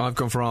wins. I've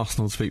gone for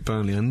Arsenal to beat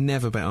Burnley. I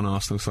never bet on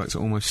Arsenal, so it's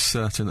almost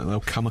certain that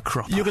they'll come a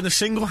cropper. You're going to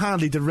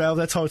single-handedly derail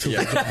their title.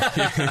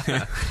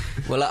 Yeah.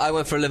 Well, I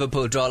went for a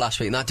Liverpool draw last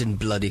week, and that didn't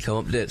bloody come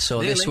up, did it?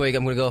 So this week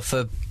I'm going to go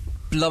for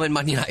blooming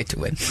Man United to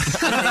win.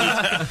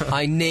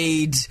 I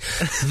need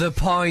the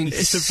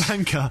points. It's a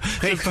banker.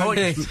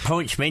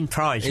 Points mean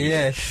prizes.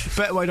 Yes.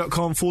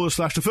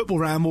 Betway.com/The Football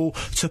Ramble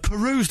to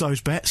peruse those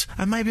bets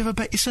and maybe have a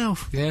bet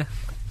yourself. Yeah.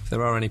 If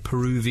there are any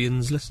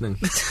Peruvians listening.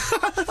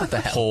 What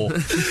the hell?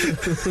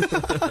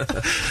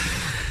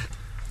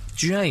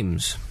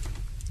 James.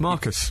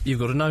 Marcus, you've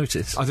got a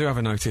notice. I do have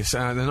a notice.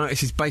 The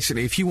notice is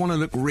basically if you want to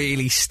look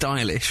really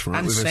stylish, right,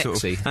 and with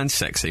sexy, and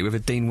sexy, with a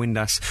Dean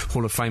Windass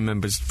Hall of Fame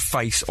member's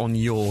face on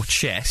your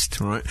chest,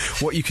 right?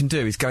 What you can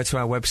do is go to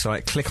our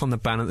website, click on the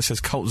banner that says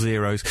Cult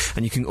Zeros,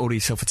 and you can order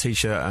yourself a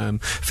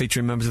T-shirt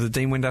featuring members of the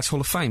Dean Windass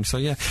Hall of Fame. So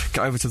yeah,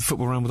 go over to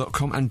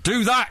thefootballramble.com and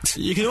do that.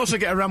 You can also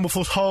get a Ramble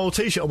Force whole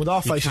T-shirt on with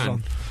our faces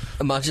on.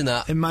 Imagine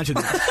that.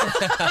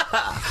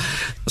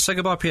 Say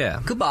goodbye,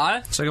 Pierre.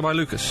 Goodbye. Say goodbye,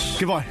 Lucas.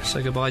 Goodbye.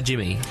 Say goodbye,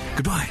 Jimmy.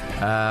 Goodbye.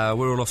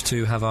 We're all off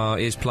to have our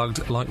ears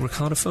plugged like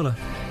Ricardo Fuller.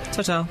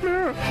 Ta-ta.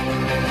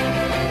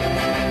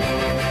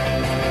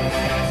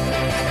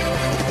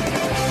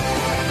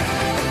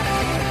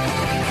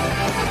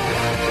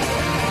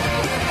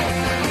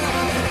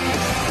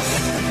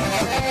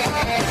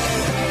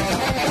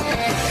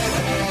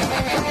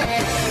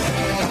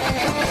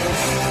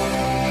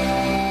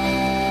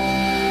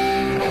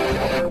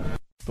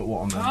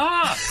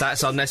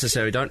 That's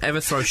unnecessary. Don't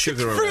ever throw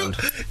sugar around.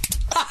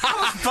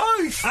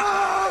 Both!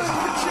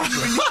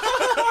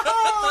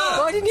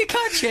 Why didn't you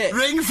catch it?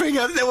 Ring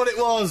finger, I didn't know what it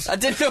was. I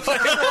didn't know what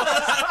it was.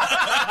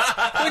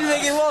 What do you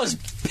think it was?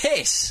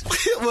 Piss.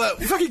 Well,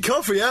 fucking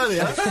coffee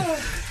earlier.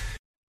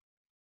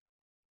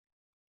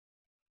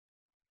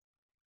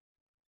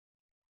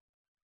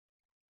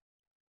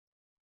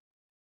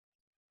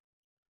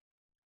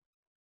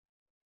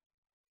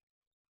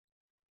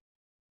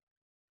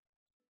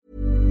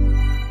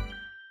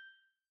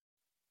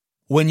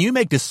 When you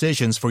make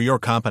decisions for your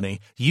company,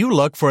 you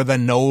look for the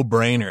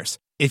no-brainers.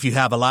 If you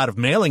have a lot of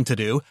mailing to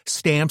do,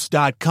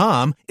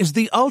 Stamps.com is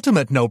the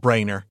ultimate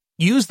no-brainer.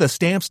 Use the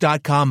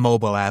Stamps.com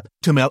mobile app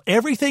to mail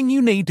everything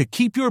you need to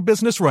keep your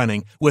business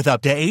running with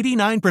up to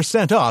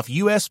 89% off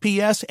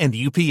USPS and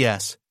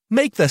UPS.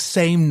 Make the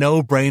same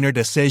no-brainer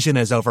decision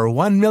as over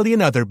 1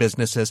 million other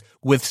businesses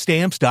with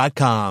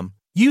Stamps.com.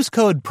 Use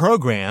code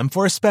PROGRAM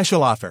for a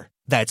special offer.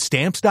 That's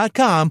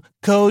Stamps.com,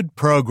 code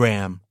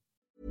PROGRAM.